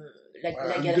dans la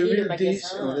galerie, le magasin.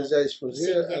 On les a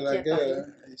exposés à la galerie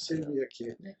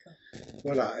Sémiaquais. D'accord.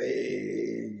 Voilà,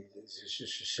 et je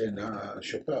sais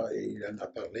pas, il en a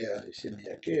parlé à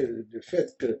Sémiaquais, du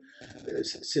fait que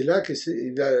c'est là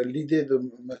qu'il a l'idée de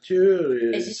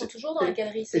Mathieu. Et ils sont toujours dans la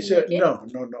galerie Sémiaquais? Non,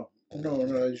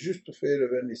 on a juste fait le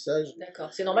vernissage.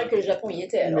 D'accord, c'est normal que le Japon y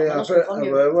était, alors mais maintenant après, je comprends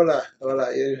mieux.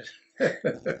 Voilà. Et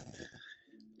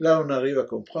là, on arrive à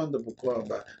comprendre pourquoi.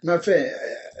 Mais enfin,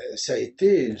 ça a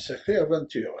été une sacrée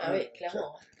aventure. Ah oui,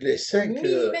 clairement. Les 5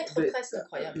 millimètres près, c'est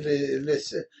incroyable.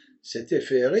 C'était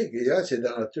féerique. Et là, c'est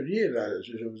dans l'atelier, là,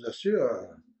 je vous assure.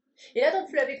 Et là, donc,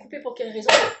 vous l'avez coupé pour quelle raison?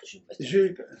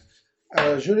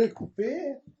 Je l'ai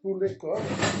coupé pour l'école.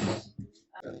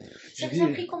 Ça vous a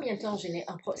pris combien de temps en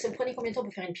général? Ça vous prenait combien de temps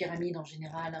pour faire une pyramide en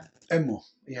général? Un mois.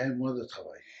 Il y a un mois de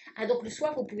travail. Ah, donc le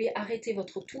soir, vous pouvez arrêter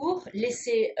votre tour,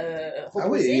 laisser reposer,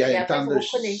 oui, il y a et un après temps vous de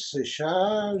reprenez.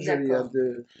 séchage, il y a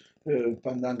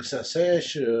pendant que ça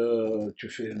sèche, tu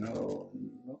fais une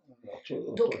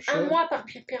donc un mois par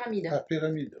pyramide. Par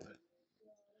pyramide, oui.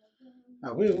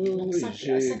 Ah oui.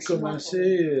 J'ai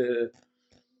commencé,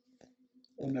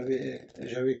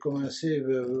 j'avais commencé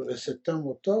vers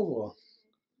septembre-octobre.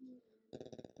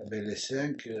 Les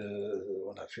 5,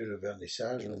 on a fait le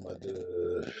vernissage au mois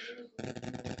de...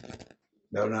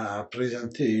 on a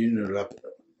présenté le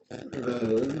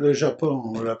Japon,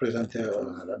 on l'a présenté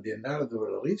à la Biennale de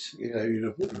Vallauris, il a eu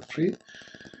le prix.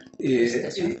 Et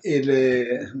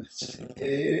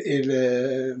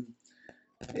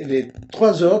les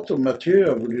 3 autres, Mathieu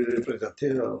a voulu les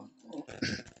présenter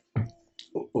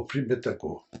au prix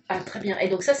Bettencourt. Ah, très bien. Et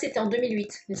donc ça, c'était en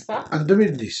 2008, n'est-ce pas? En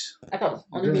 2010. Ah, pardon,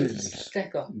 en 2010.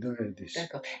 D'accord. 2010.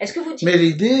 D'accord. Est-ce que vous dites... Mais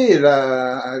l'idée, elle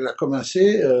a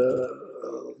commencé,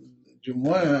 du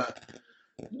moins,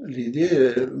 l'idée,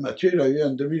 Mathieu l'a eu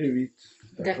en 2008.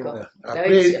 D'accord.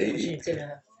 Après,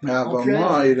 mais avant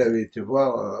moi, il avait été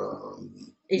voir...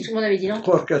 Et tout le monde avait dit non?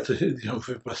 3 ou 4 dit on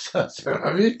fait pas ça,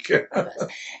 céramique.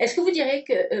 Est-ce que vous diriez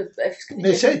que...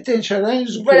 mais ça a été un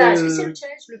challenge. Voilà, est-ce que c'est le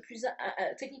challenge le plus,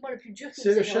 techniquement le plus dur que vous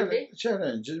avez relevé? C'est le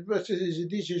challenge. Parce que j'ai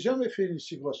dit, j'ai jamais fait une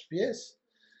si grosse pièce.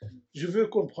 je veux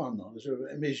comprendre,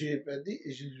 mais je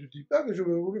ne dis pas que je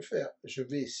veux vous le faire. Je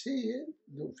vais essayer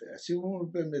de le faire. Si vous me le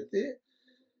permettez,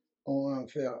 on va en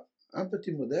faire un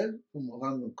petit modèle pour me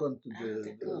rendre compte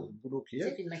du boulot qu'il y a.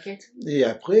 C'est une maquette. Et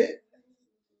après,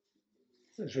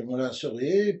 je me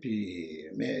lancerai, puis,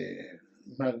 mais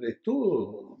malgré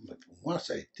tout, pour moi,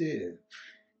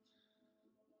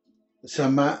 ça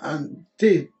m'a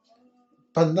hanté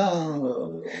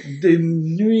pendant des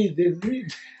nuits.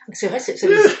 C'est vrai, ça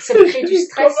me crée du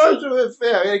stress. Comment je vais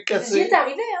faire? Vous y êtes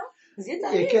arrivé, hein? Vous y êtes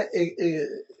arrivé. Et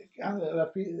quand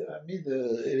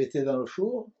elle était dans le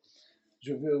four,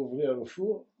 je vais ouvrir le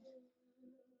four.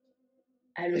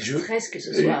 Ah, le stress que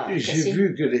ce soit cassé. J'ai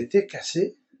vu qu'elle était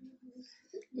cassée.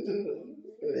 Il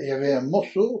y avait un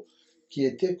morceau qui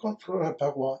était contre la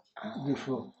paroi du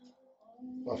four.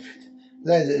 Oh,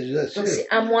 là, donc c'est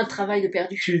un mois de travail de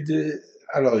perdu.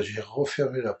 Alors j'ai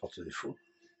refermé la porte du four.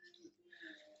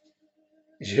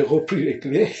 J'ai repris les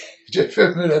clés, j'ai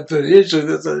fermé l'atelier, je suis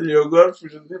descendu au golf,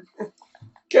 je me dis,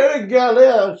 quelle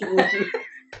galère!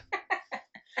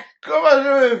 Comment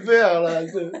je vais faire là?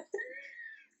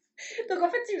 Donc en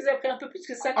fait, il vous a pris un peu plus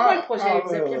que 5 mois le projet, il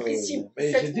vous a pris 6 mois.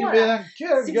 Mais j'ai dit, mais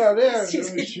quelle galère je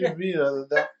me suis mis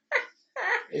là-dedans.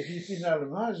 Et puis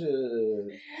finalement,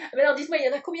 Mais alors dites-moi, il y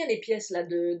en a combien des pièces là,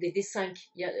 des 5?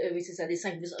 Oui, c'est ça, des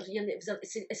 5.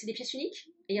 C'est des pièces uniques?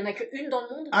 Et il n'y en a qu'une dans le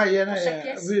monde? Ah, il y en a, chaque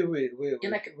pièce? oui. Il n'y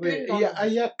en a qu'une dans le monde?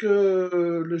 Il n'y a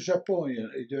que le Japon,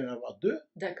 il doit y en avoir 2.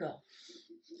 D'accord.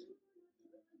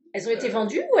 Elles ont été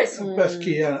vendues ou elles sont... Parce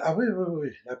qu'il y a... Ah oui.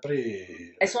 Après...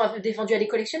 Elles sont vendues à des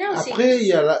collectionneurs aussi? Après, il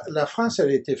y a la France,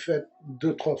 elle a été faite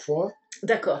 2-3 fois.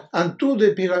 D'accord. En tout,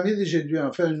 des pyramides, j'ai dû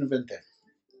en faire une vingtaine.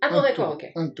 Ah bon, d'accord, ok.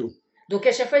 En tout. Donc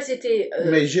à chaque fois, c'était...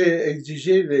 Mais j'ai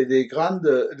exigé les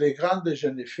grandes,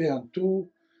 j'en ai fait en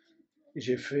tout.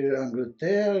 J'ai fait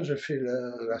l'Angleterre, j'ai fait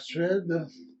la Suède.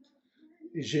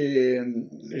 J'ai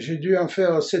dû en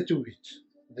faire 7 ou 8,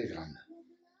 des grandes.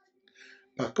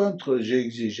 Par contre, j'ai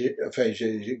dit,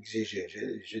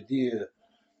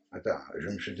 attends, je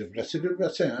me suis déplacé de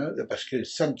bassin, hein, parce que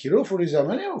 100 kilos, il faut les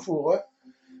amener au four. Hein.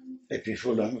 Et puis, il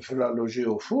faut la loger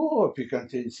au four, puis quand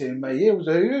c'est émaillé, vous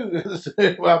avez vu,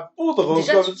 c'est la poudre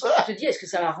déjà, comme ça. Je te dis, est-ce que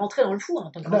ça va rentrer dans le four en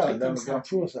tant que non, truc dans comme le ça? grand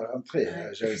four, ça rentrait.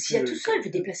 Ouais. S'il y a tout seul, vous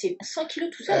déplacez 100 kilos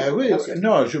tout seul. Oui,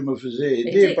 non, je me faisais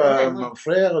aider par mon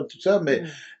frère, tout ça,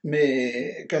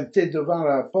 mais quand tu es devant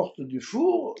la porte du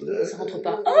four, ça rentre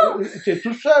pas. Tu es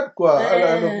tout seul, quoi,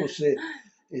 à le pousser.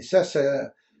 Et ça,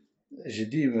 j'ai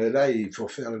dit, mais là, il faut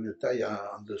faire une taille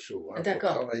en dessous. Hein, pour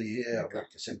travailler avec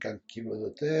 50 kilos de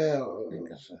terre.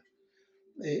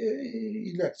 Et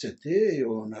il a accepté et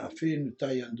on a fait une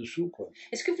taille en dessous, quoi.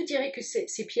 Est-ce que vous direz que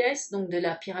ces pièces, donc de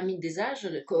la pyramide des âges,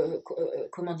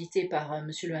 commanditées par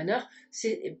Monsieur Le Hanner,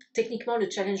 c'est techniquement le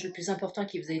challenge le plus important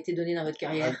qui vous a été donné dans votre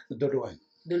carrière? De loin.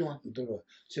 De loin.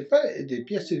 C'est pas des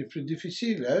pièces les plus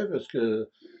difficiles, hein, parce que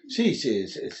si,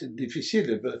 c'est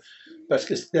difficile, parce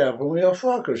que c'était la première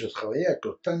fois que je travaillais avec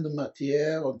autant de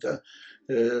matière,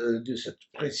 de cette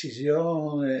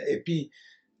précision, et puis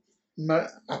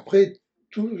après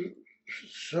tout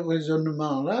ce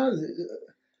raisonnement-là,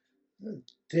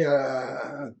 il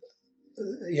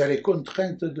y a les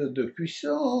contraintes de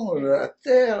cuisson, la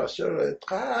terre sur le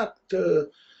tract,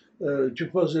 tu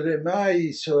poses les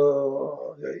mailles,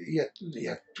 il y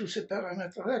a tous ces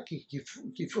paramètres-là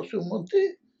qu'il faut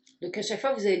surmonter. Donc à chaque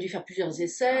fois, vous avez dû faire plusieurs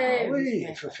essais. Oui,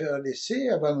 il faut faire l'essai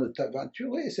avant de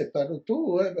t'aventurer, c'est pas le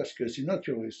tout, hein, parce que sinon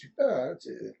tu ne réussis pas. Hein,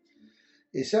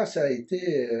 et ça a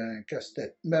été un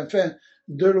casse-tête. Mais enfin,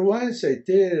 de loin, ça a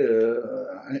été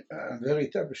un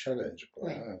véritable challenge. Quoi,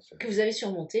 ouais. Que vous avez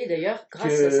surmonté, d'ailleurs,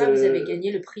 grâce à ça, vous avez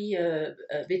gagné le prix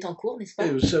Bettencourt, n'est-ce pas? Et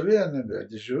vous savez, Annabelle,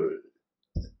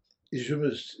 je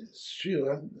me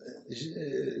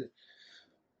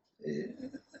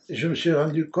suis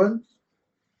rendu compte,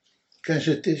 quand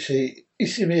j'étais chez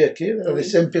Issimiyake, les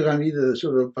 5 pyramides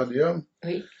sur le podium,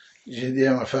 j'ai dit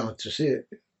à ma femme, tu sais,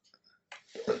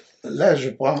 là,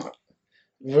 je prends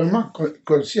vraiment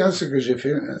conscience que j'ai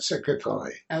fait un sacré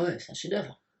travail. Ah ouais, c'est un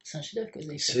chef-d'œuvre. C'est un chef-d'œuvre que vous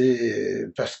avez fait. C'est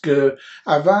parce que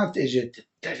avant, j'étais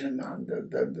tellement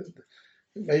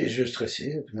mais je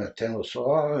stressais du matin au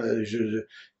soir.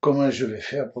 Comment je vais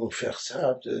faire pour faire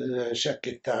ça? Chaque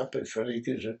étape, il fallait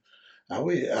que je... Ah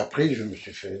oui, après, je me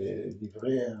suis fait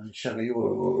livrer un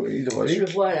chariot hydraulique. Je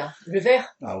le vois là, le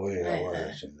vert. Ah oui,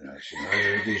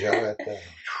 déjà là.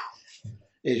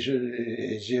 Et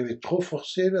j'avais trop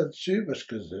forcé là-dessus parce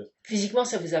que... Physiquement,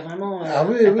 ça vous a vraiment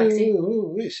impacté?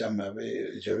 Oui,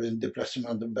 j'avais un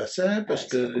déplacement de bassin parce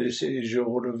que je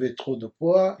relevais trop de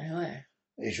poids.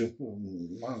 Et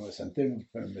moi, ma santé ne me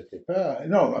permettait pas.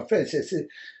 Non, en fait,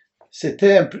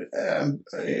 c'était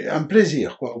un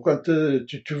plaisir, quoi. Quand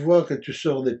tu vois que tu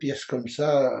sors des pièces comme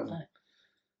ça, Ouais.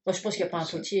 Moi, je pense qu'il n'y a pas un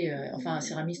c'est- potier, enfin un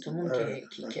céramiste au monde euh,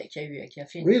 qui a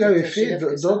fait oui, une il plus avait de fait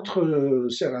chef-d'œuvre que ça. d'autres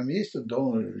céramistes,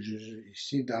 dont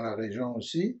ici dans la région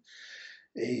aussi,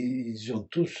 et ils ont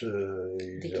tous, ils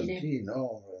ont Décliné. dit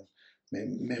non.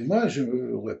 Mais moi, je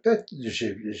me répète,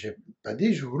 j'ai pas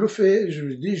dit je vous le fais, je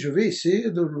dis je vais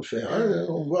essayer de le faire, hein,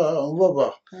 on va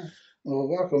voir. Hum. On va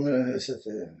voir comment c'était.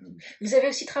 Vous avez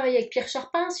aussi travaillé avec Pierre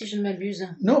Charpin, si je ne m'abuse.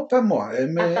 Non, pas moi, Ah,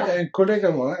 mais pardon. un collègue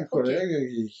à moi, un Ok. collègue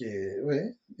oui,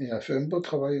 il a fait un beau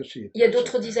travail aussi, Il y a Pierre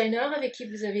d'autres Chapin. designers avec qui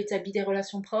vous avez établi des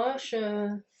relations proches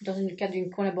dans le cadre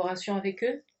d'une collaboration avec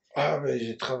eux? Ah, ben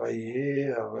j'ai travaillé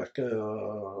avec,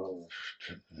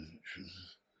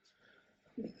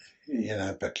 il y en a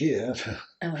un paquet, hein.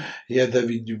 Ah ouais. Il y a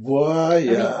David Dubois, Ah oui,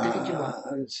 David Dubois.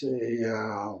 il y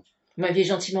a Vous m'aviez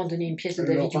gentiment donné une pièce de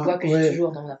David Laurent, Dubois que j'ai ouais,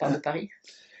 toujours dans mon appart de Paris.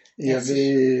 il y Merci.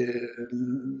 avait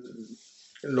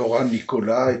Laurent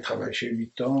Nicolas, il travaille chez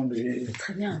Vuitton,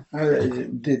 Très bien. ah,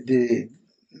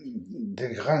 des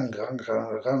grands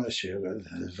messieurs,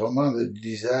 vraiment de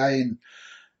design.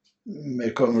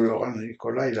 Mais comme Laurent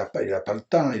Nicolas, il a pas le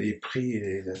temps, il est pris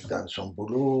dans son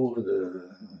boulot.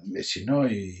 Mais sinon,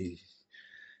 il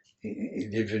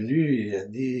est venu, il a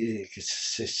dit que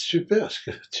c'est super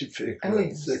ce que tu fais, Ah quoi.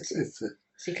 oui,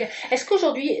 c'est clair. Est-ce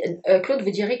qu'aujourd'hui, Claude,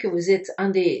 vous diriez que vous êtes un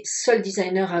des seuls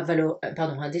designers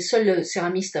pardon, un des seuls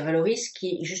céramistes à Vallauris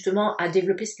qui justement a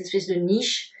développé cette espèce de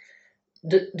niche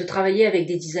de travailler avec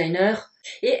des designers?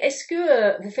 Et est-ce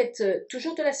que vous faites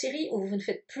toujours de la série ou vous ne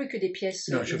faites plus que des pièces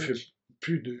Non, je fais uniques?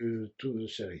 plus de tout de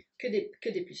série. Que des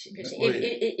pièces.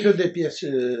 Oui, que des pièces.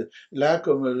 Là,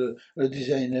 comme le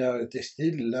designer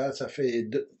textile, là, ça fait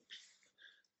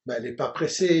ben, elle n'est pas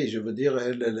pressée, je veux dire,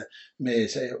 mais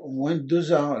c'est au moins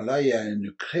 2 ans. Là, il y a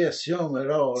une création, mais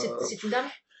alors, C'est une dame?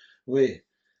 oui.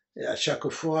 Et à chaque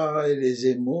fois, les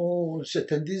émaux,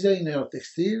 c'est un designer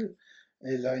textile.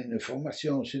 Elle a une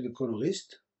formation aussi de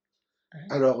coloriste. Ouais.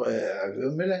 Alors, elle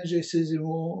veut mélanger ses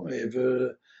émaux, elle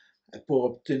veut, pour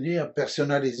obtenir,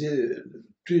 personnaliser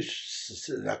plus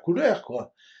la couleur,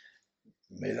 quoi.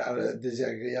 Mais la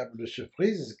désagréable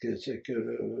surprise, c'est que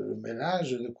le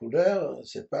mélange de couleurs,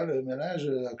 c'est pas le mélange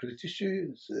avec le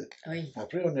tissu. Oui.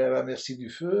 Après, on est à la merci du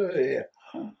feu et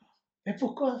mais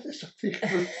pourquoi c'est sorti comme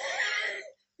ça?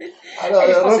 Alors,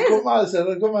 Elle est française? elle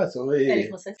recommence, Elle est oui.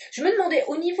 française. Je me demandais,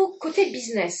 au niveau côté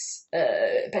business,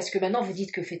 parce que maintenant vous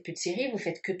dites que vous faites plus de séries, vous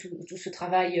faites que tout ce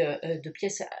travail de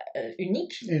pièces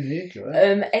uniques. Unique,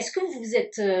 ouais. Est-ce que vous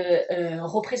êtes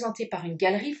représenté par une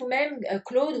galerie vous-même,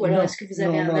 Claude, ou alors Non, est-ce que vous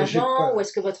avez un non, j'ai agent, ou pas.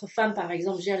 est-ce que votre femme, par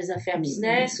exemple, gère les affaires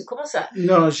business, ou comment ça?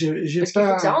 Non, j'ai Parce qu'il faut que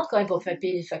ça pas. rentre quand même pour faire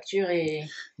payer les factures et...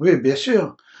 Oui, bien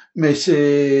sûr. Mais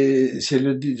c'est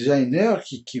le designer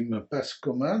qui me passe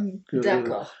commande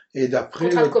D'accord. et d'après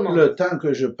Contrat de commande. le temps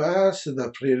que je passe,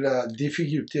 d'après la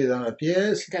difficulté dans la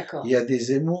pièce, il D'accord. y a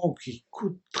des émaux qui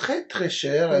coûtent très très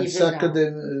cher. Au Un niveau de sac la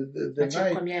de matière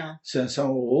mailles, première. Hein. 500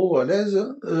 euros à l'aise.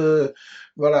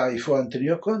 Voilà, il faut en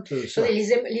tenir compte de Attendez,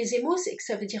 ça. les émaux,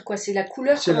 ça veut dire quoi? C'est la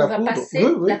couleur que C'est l'on la va poudre. Oui, passer?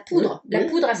 oui, oui, La oui,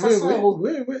 poudre à oui, 500 oui, euros.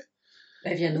 oui, oui.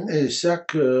 Elle vient d'où? Un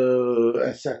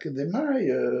sac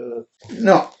d'émail.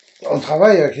 Non, on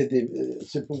travaille avec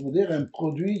c'est pour vous dire un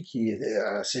produit qui est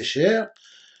assez cher,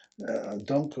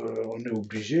 donc on est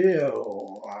obligé à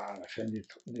la fin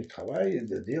du travail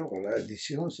de dire voilà,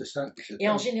 l'édition c'est ça, c'est Et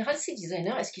en ça. général, ces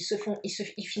designers, est-ce qu'ils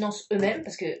ils financent eux-mêmes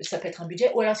parce que ça peut être un budget,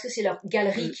 ou alors est-ce que c'est leur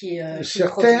galerie qui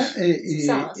Certains, produit? C'est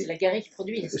ça, hein, c'est la galerie qui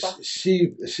produit, n'est-ce pas?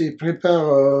 s'ils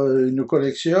préparent une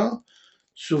collection,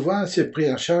 souvent c'est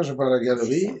pris en charge par la C'est ça,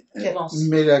 galerie, qui avance.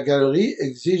 mais la galerie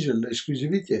exige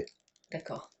l'exclusivité.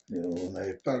 D'accord. On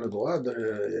n'avait pas le droit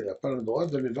elle n'a pas le droit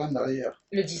de les vendre derrière.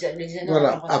 Le designer n'a pas le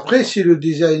Voilà. droit de... Après, D'accord. si le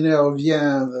designer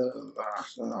vient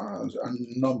en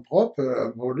nom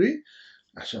propre pour lui,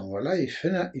 à ce moment-là, il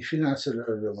finance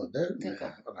le modèle. Mais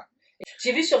D'accord. voilà.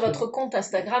 J'ai vu sur votre compte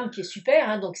Instagram qui est super,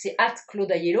 hein, donc c'est @Claude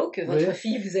Aiello que Oui, votre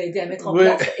fille vous a aidé à mettre en oui.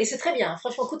 place. Et c'est très bien, hein.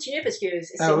 Franchement, continuez parce que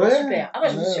c'est Ah vraiment ouais, super. Ah, moi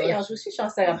je vous suis, ouais. hein, je vous suis sur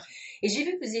Instagram. Et j'ai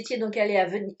vu que vous étiez donc allé À à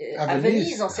Venise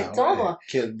Venise, en ah ouais, septembre,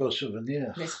 quel beau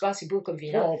souvenir. n'est-ce pas? C'est beau comme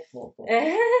ville, hein. Oh.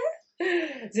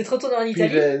 Vous êtes retourné en Puis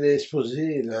Italie? elle est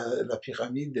exposée, la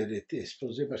pyramide, elle était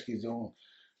exposée parce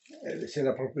c'est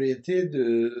la propriété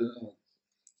de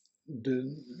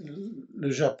le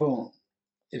Japon.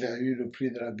 Il a eu le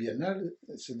prix de la Biennale,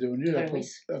 c'est devenu De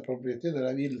Vallauris. la propriété de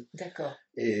la ville. D'accord,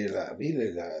 Et la ville,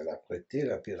 elle a prêté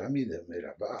la pyramide, mais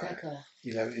là-bas, d'accord.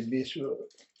 il avait mis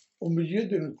au milieu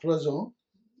d'une cloison.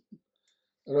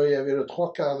 Alors il y avait le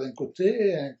trois quarts d'un côté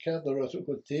et un quart de l'autre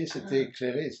côté, c'était Ah,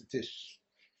 éclairé, c'était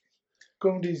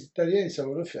comme les Italiens, ils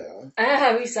savent le faire. Hein.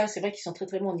 Ah oui, ça, c'est vrai qu'ils sont très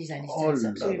très bons en design, les Oh Italiens, là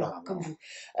absolument, là, comme non.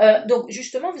 vous. Donc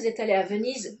justement, vous êtes allé à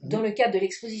Venise dans Mhm. le cadre de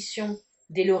l'exposition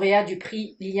des lauréats du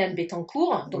prix Liliane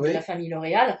Bettencourt, donc de la Oui, famille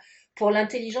L'Oréal, pour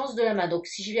l'intelligence de la main. Donc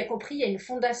si j'ai bien compris, il y a une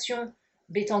fondation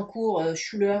Bettencourt,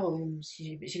 Schuller,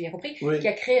 si j'ai bien compris, qui oui,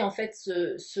 a créé en fait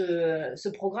ce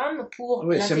programme pour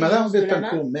oui, c'est Madame l'intelligence de la main,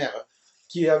 Bettencourt, mère,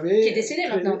 qui qui est avait décédée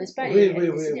maintenant, créé, n'est-ce pas? oui, Elle oui, est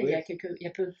oui, décédée oui, il y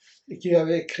a peu. et qui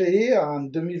avait créé en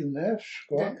 2009, je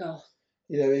crois. D'accord.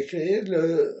 Il avait créé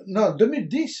non,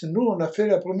 2010, nous, on a fait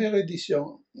la première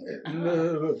édition. Ah,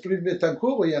 Le prix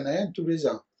Bettencourt, il y en a un tous les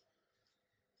ans.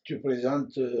 Tu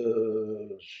présentes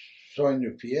soit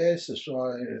une pièce,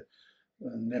 soit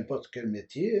n'importe quel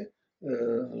métier,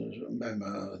 euh, même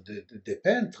des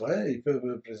peintres, hein, ils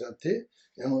peuvent présenter,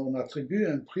 et on attribue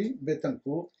un prix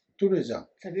Bettencourt tous les ans,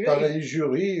 fabuleux par et un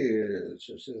jury,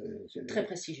 très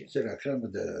prestigieux. c'est la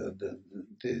crème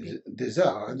des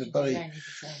arts hein, de Du Paris. design et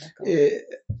tout ça, d'accord. Et,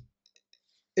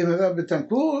 et Madame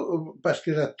Bettencourt, parce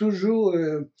qu'elle a toujours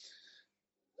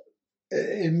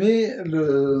aimé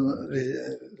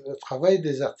le travail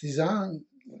des artisans,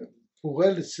 pour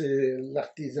elle, c'est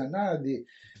l'artisanat.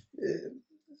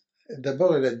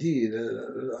 D'abord, elle a dit,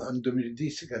 en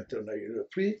 2010, quand on a eu le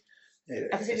prix,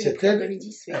 Ah, vous avez eu le c'est prix en elle,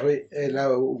 2010, oui. ah oui, elle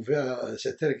a ouvert,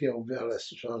 c'est elle qui a ouvert la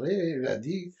soirée, elle a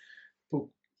dit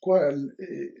pourquoi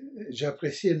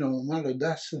j'apprécie énormément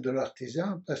l'audace de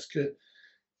l'artisan, parce que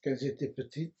quand j'étais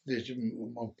petite,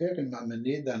 mon père m'a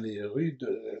mené dans les rues,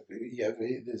 il y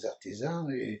avait des artisans,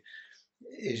 et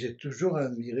j'ai toujours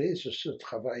admiré ce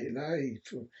travail-là. Il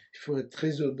faut être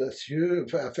très audacieux.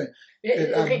 Enfin,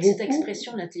 elle a Rien que cette beaucoup.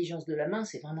 expression, l'intelligence de la main,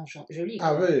 c'est vraiment joli,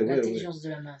 Ah quoi. oui, oui, oui. L'intelligence de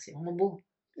la main, c'est vraiment beau.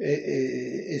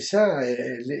 Et ça,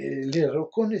 elle est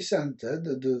reconnaissante hein,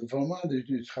 vraiment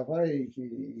du travail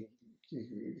qui-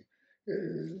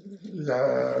 euh,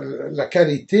 la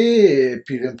qualité et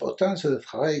puis l'importance du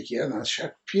travail qu'il y a dans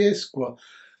chaque pièce, quoi.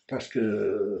 Parce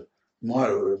que moi,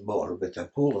 bon, le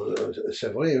Bettencourt, c'est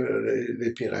vrai,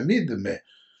 les pyramides, mais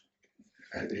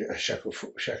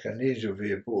chaque année, je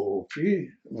vais au puits.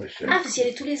 Moi, Ah, vous y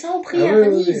allez tous les ans au prix ah à oui,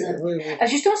 oui, Venise. oui, oui, oui. Ah,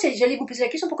 justement, j'allais vous poser la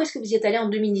question, pourquoi est-ce que vous y êtes allé en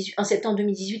 2018, en septembre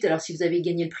 2018, alors si vous avez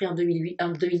gagné le prix en 2008,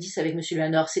 en 2010 avec Monsieur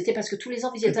Lanor, c'était parce que tous les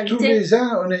ans vous y êtes Tous invité? les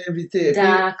ans, on est invité. Et puis,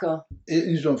 D'accord.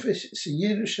 ils ont fait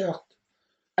signer une charte.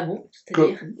 Ah bon? Que,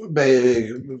 C'est-à-dire?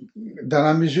 ben, dans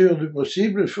la mesure du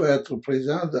possible, il faut être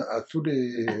présent à À toutes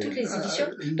les éditions?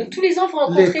 Donc tous les ans vous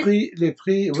rencontrez les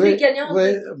prix, tous les ouais, gagnants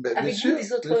ouais, ben, bien avec vous sûr,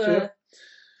 des autres. bien sûr.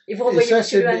 Et vous Et revoyez ça,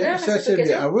 Monsieur c'est Le bien, Haneur à ça, cette c'est bien.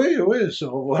 occasion? Ah oui, oui, se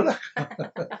revoilà.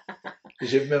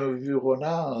 J'ai même vu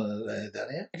Ronan l'année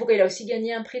dernière. Et pourquoi il a aussi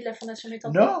gagné un prix de la Fondation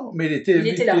Bettencourt? Non, mais Il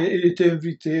était là. il était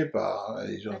invité par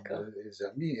les gens, D'accord. des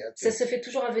amis. Hein, Ça se fait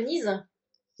toujours à Venise?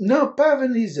 non, pas à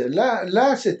Venise.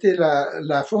 Là c'était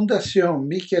la fondation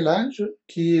Michel-Ange,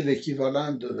 qui est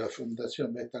l'équivalent de la fondation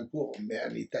Bettencourt, mais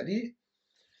en Italie,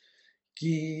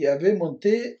 qui avait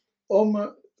monté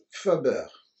Homme Faber.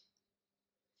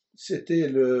 C'était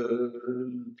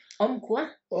le Homme quoi?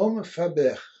 Homme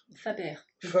Faber. Faber.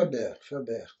 Mhm.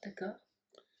 Faber. D'accord.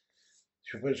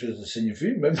 Je sais pas ce que ça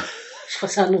signifie, même. Je crois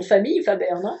que c'est un nom de famille, Faber,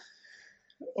 non?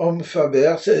 Homme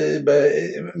Faber,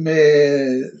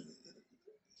 mais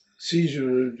si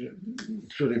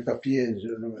sur les papiers,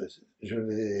 je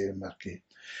l'ai marqué.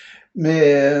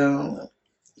 Mais,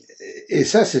 et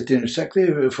ça, c'était une sacrée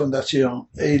fondation.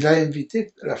 Et il a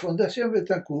invité la fondation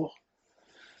Bettencourt.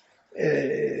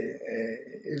 Et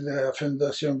la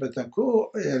fondation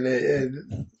Bettencourt,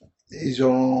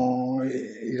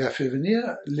 il a fait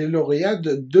venir les lauréats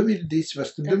de 2010,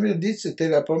 parce que D'accord. 2010, c'était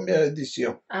la première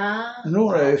édition. Ah, Nous, on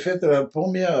avait wow. fait la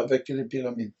première avec les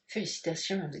pyramides.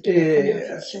 Félicitations de gagner la Et,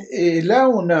 première édition. et là,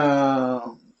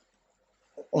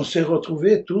 on s'est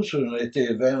retrouvés tous, on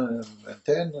était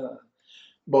vingtaine.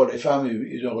 Bon, les femmes,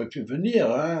 ils auraient pu venir,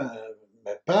 hein,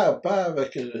 mais pas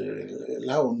avec.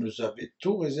 Là, on nous avait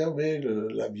tout réservé,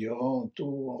 l'avion,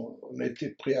 tout. On était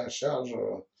pris en charge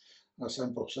à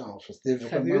 100%. C'était vraiment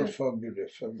Fabuleux. fabuleux,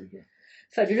 fabuleux.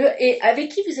 Fabuleux. Et avec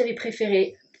qui vous avez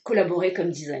préféré collaborer comme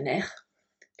designer,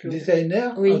 Claude?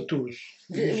 Designers, à Oui. tous.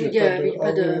 Il J'ai n'y pas a, de. il y a pas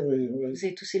Ah oui, de. oui, oui. Vous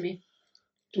avez tous aimé.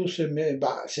 Tous aimés.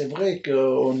 Bah, c'est vrai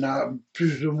qu'on a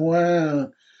plus ou moins.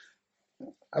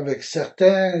 Avec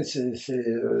certains,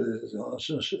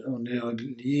 on est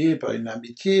lié par une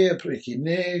amitié après qui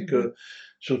naît, Mhm. que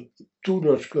surtout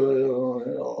lorsque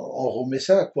on remet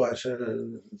ça, quoi.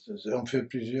 On fait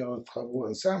plusieurs travaux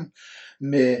ensemble,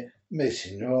 mais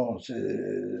sinon,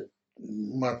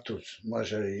 moi tous. Moi,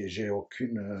 j'ai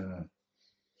aucune.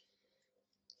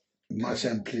 Moi, c'est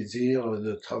un plaisir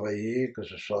de travailler, que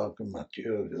ce soit comme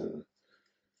Mathieu.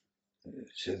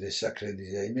 c'est des sacrés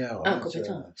designers. Ah, Hein,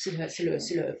 complètement. C'est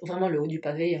vraiment le haut du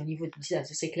pavé au niveau du design,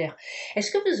 ça, c'est clair.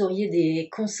 Est-ce que vous auriez des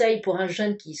conseils pour un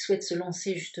jeune qui souhaite se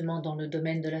lancer justement dans le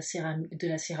domaine de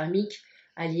la céramique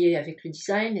allié avec le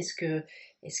design? Est-ce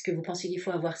que vous pensez qu'il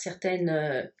faut avoir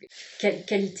certaines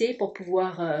qualités pour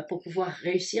pouvoir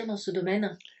réussir dans ce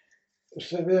domaine? Vous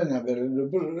savez,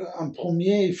 en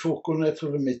premier, il faut connaître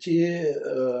le métier,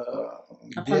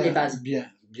 Apprendre les bases. bien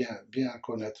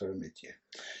connaître le métier.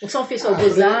 Donc ça, on fait ça aux Après,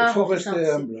 Beaux-Arts. il faut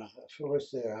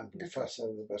rester humble face à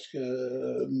parce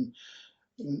que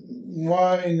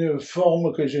moi, une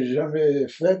forme que j'ai jamais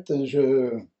faite,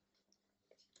 je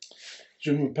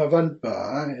me pavane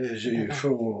pas. Hein, il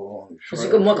faut c'est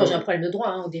comme moi quand j'ai un problème de droit.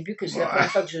 Hein, au début, que c'est la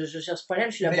première fois que je gère ce problème,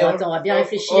 je suis là, bon, attends, on va bien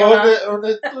réfléchir. On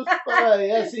est tous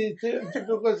pareils. Hein, si tu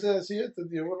me conseilles ainsi, je te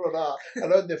dis, oh là là.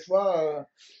 Alors, des fois,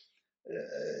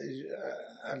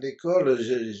 à l'école,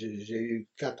 j'ai eu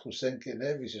 4 ou 5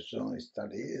 élèves qui se sont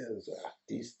installés,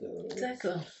 artistes.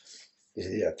 D'accord. J'ai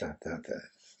dit, attends.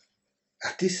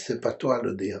 Artiste, c'est pas toi à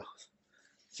le dire.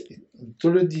 On te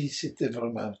le dit, c'était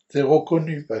vraiment, t'es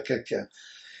reconnu par quelqu'un.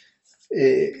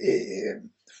 Et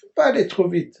faut pas aller trop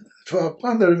vite. Faut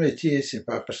apprendre le métier. C'est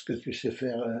pas parce que tu sais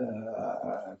faire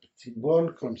un petit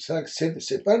bol comme ça que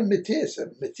c'est pas le métier.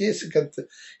 Le métier, c'est quand il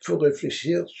faut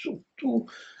réfléchir. Surtout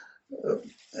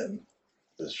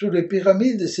sous les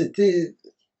pyramides, c'était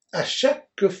à chaque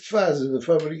phase de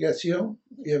fabrication,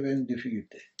 il y avait une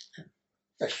difficulté.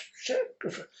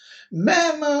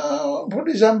 Même pour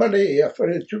les emballer, il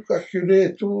fallait tout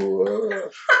calculer, tout.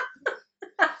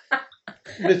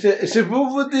 Mais c'est pour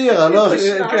vous dire, alors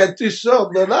quand tu sors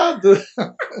de là,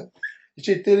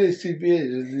 j'étais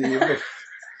récipié, je dis,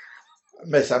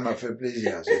 mais ça m'a fait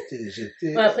plaisir,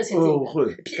 j'étais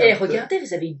heureux. Et puis, regardez,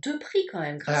 vous avez eu 2 prix quand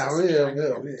même grâce à ça. Oui,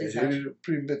 j'ai eu le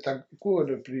prix Betancourt,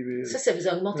 le prix. Ça vous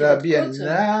a augmenté la votre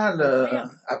biennale.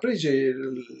 Après, j'ai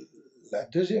la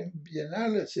deuxième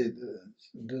biennale, c'est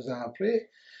 2 ans après,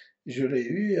 je l'ai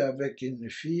eu avec une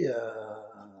fille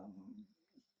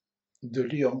de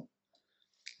Lyon.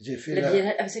 J'ai fait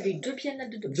vous avez eu 2 biennales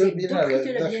de deux biennales,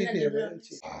 prix de la biennale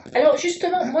de Alors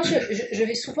justement, moi je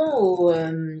vais souvent au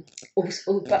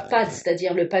PAD,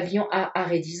 c'est-à-dire le pavillon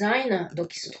Art et Design, donc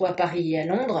qui se trouve à Paris et à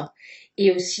Londres,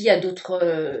 et aussi à d'autres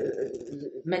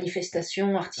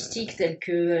manifestations artistiques telles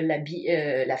que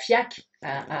la FIAC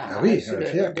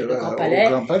le Grand Palais, au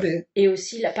Grand Palais, et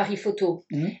aussi la Paris Photo.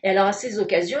 Et alors à ces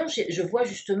occasions, je vois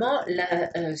justement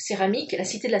la céramique, la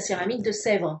Cité de la céramique de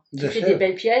Sèvres, qui fait des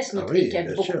belles pièces, qui a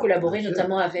beaucoup collaboré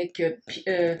notamment avec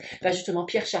justement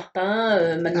Pierre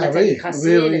Charpin, Mademoiselle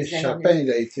Grasset. Oui, Charpin,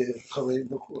 il a été travaillé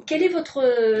beaucoup. Quelle est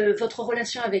votre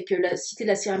relation avec la Cité de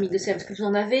la céramique de Sèvres? Est-ce que vous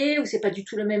en avez, ou c'est pas du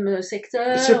tout le même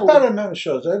secteur? C'est pas la même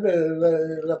chose. Hein,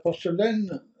 la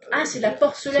porcelaine. Ah, c'est la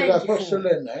porcelaine. C'est la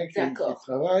porcelaine qui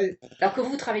travaille. Alors que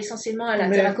vous travaillez essentiellement à la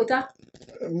terracotta?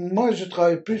 Moi, je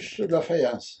travaille plus sur la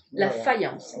faïence. La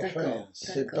faïence, d'accord.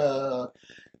 C'est pas.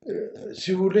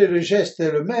 Si vous voulez, le geste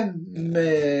est le même,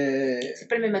 mais. C'est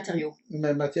pas le même matériau.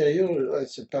 Mais matériau,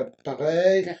 c'est pas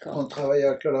pareil. On travaille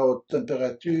avec la haute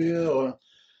température.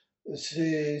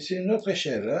 C'est une autre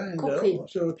échelle. Hein, Compris.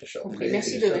 C'est autre chose. Compris.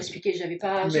 Merci de m'expliquer. J'ai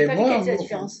pas vu quelle était la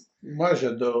différence. Moi,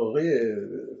 j'adorerais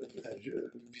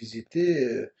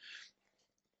visiter.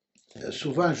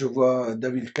 Souvent, je vois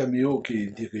David Camillo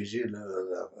qui dirigeait la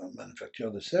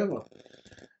manufacture de Sèvres.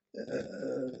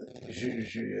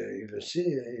 Il le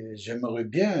sait, j'aimerais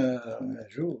bien un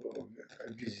jour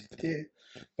visiter,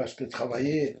 parce que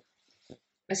travailler.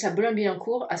 C'est à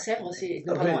Boulogne-Billancourt, à Sèvres, à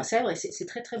Sèvres, et c'est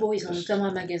très très beau. Ils ont notamment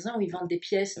un magasin où ils vendent des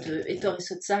pièces de Ettore et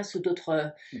Sottsass ou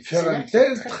d'autres. Faire un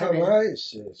tel travail,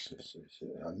 c'est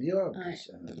admirable. Ouais.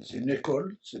 C'est une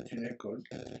école,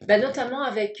 Notamment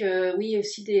avec,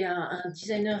 aussi un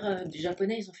designer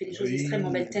japonais, ils ont fait des choses extrêmement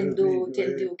belles. Tendo,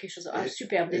 quelque chose. Ah,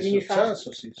 superbe, des nénuphars.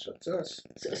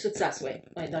 Sottsass, ouais,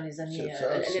 dans les années,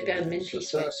 la période Memphis.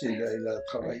 Sottsass, il a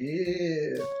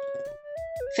travaillé.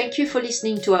 Thank you for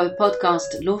listening to our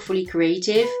podcast Lawfully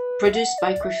Creative, produced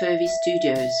by Crofurvi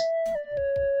Studios.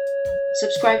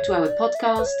 Subscribe to our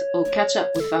podcast or catch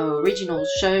up with our original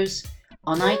shows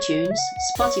on iTunes,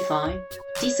 Spotify,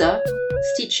 Deezer,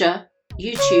 Stitcher,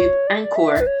 YouTube,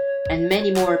 Anchor, and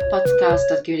many more podcast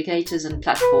aggregators and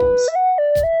platforms.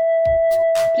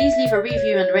 Please leave a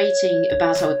review and rating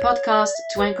about our podcast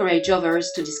to encourage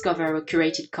others to discover our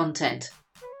curated content.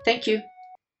 Thank you.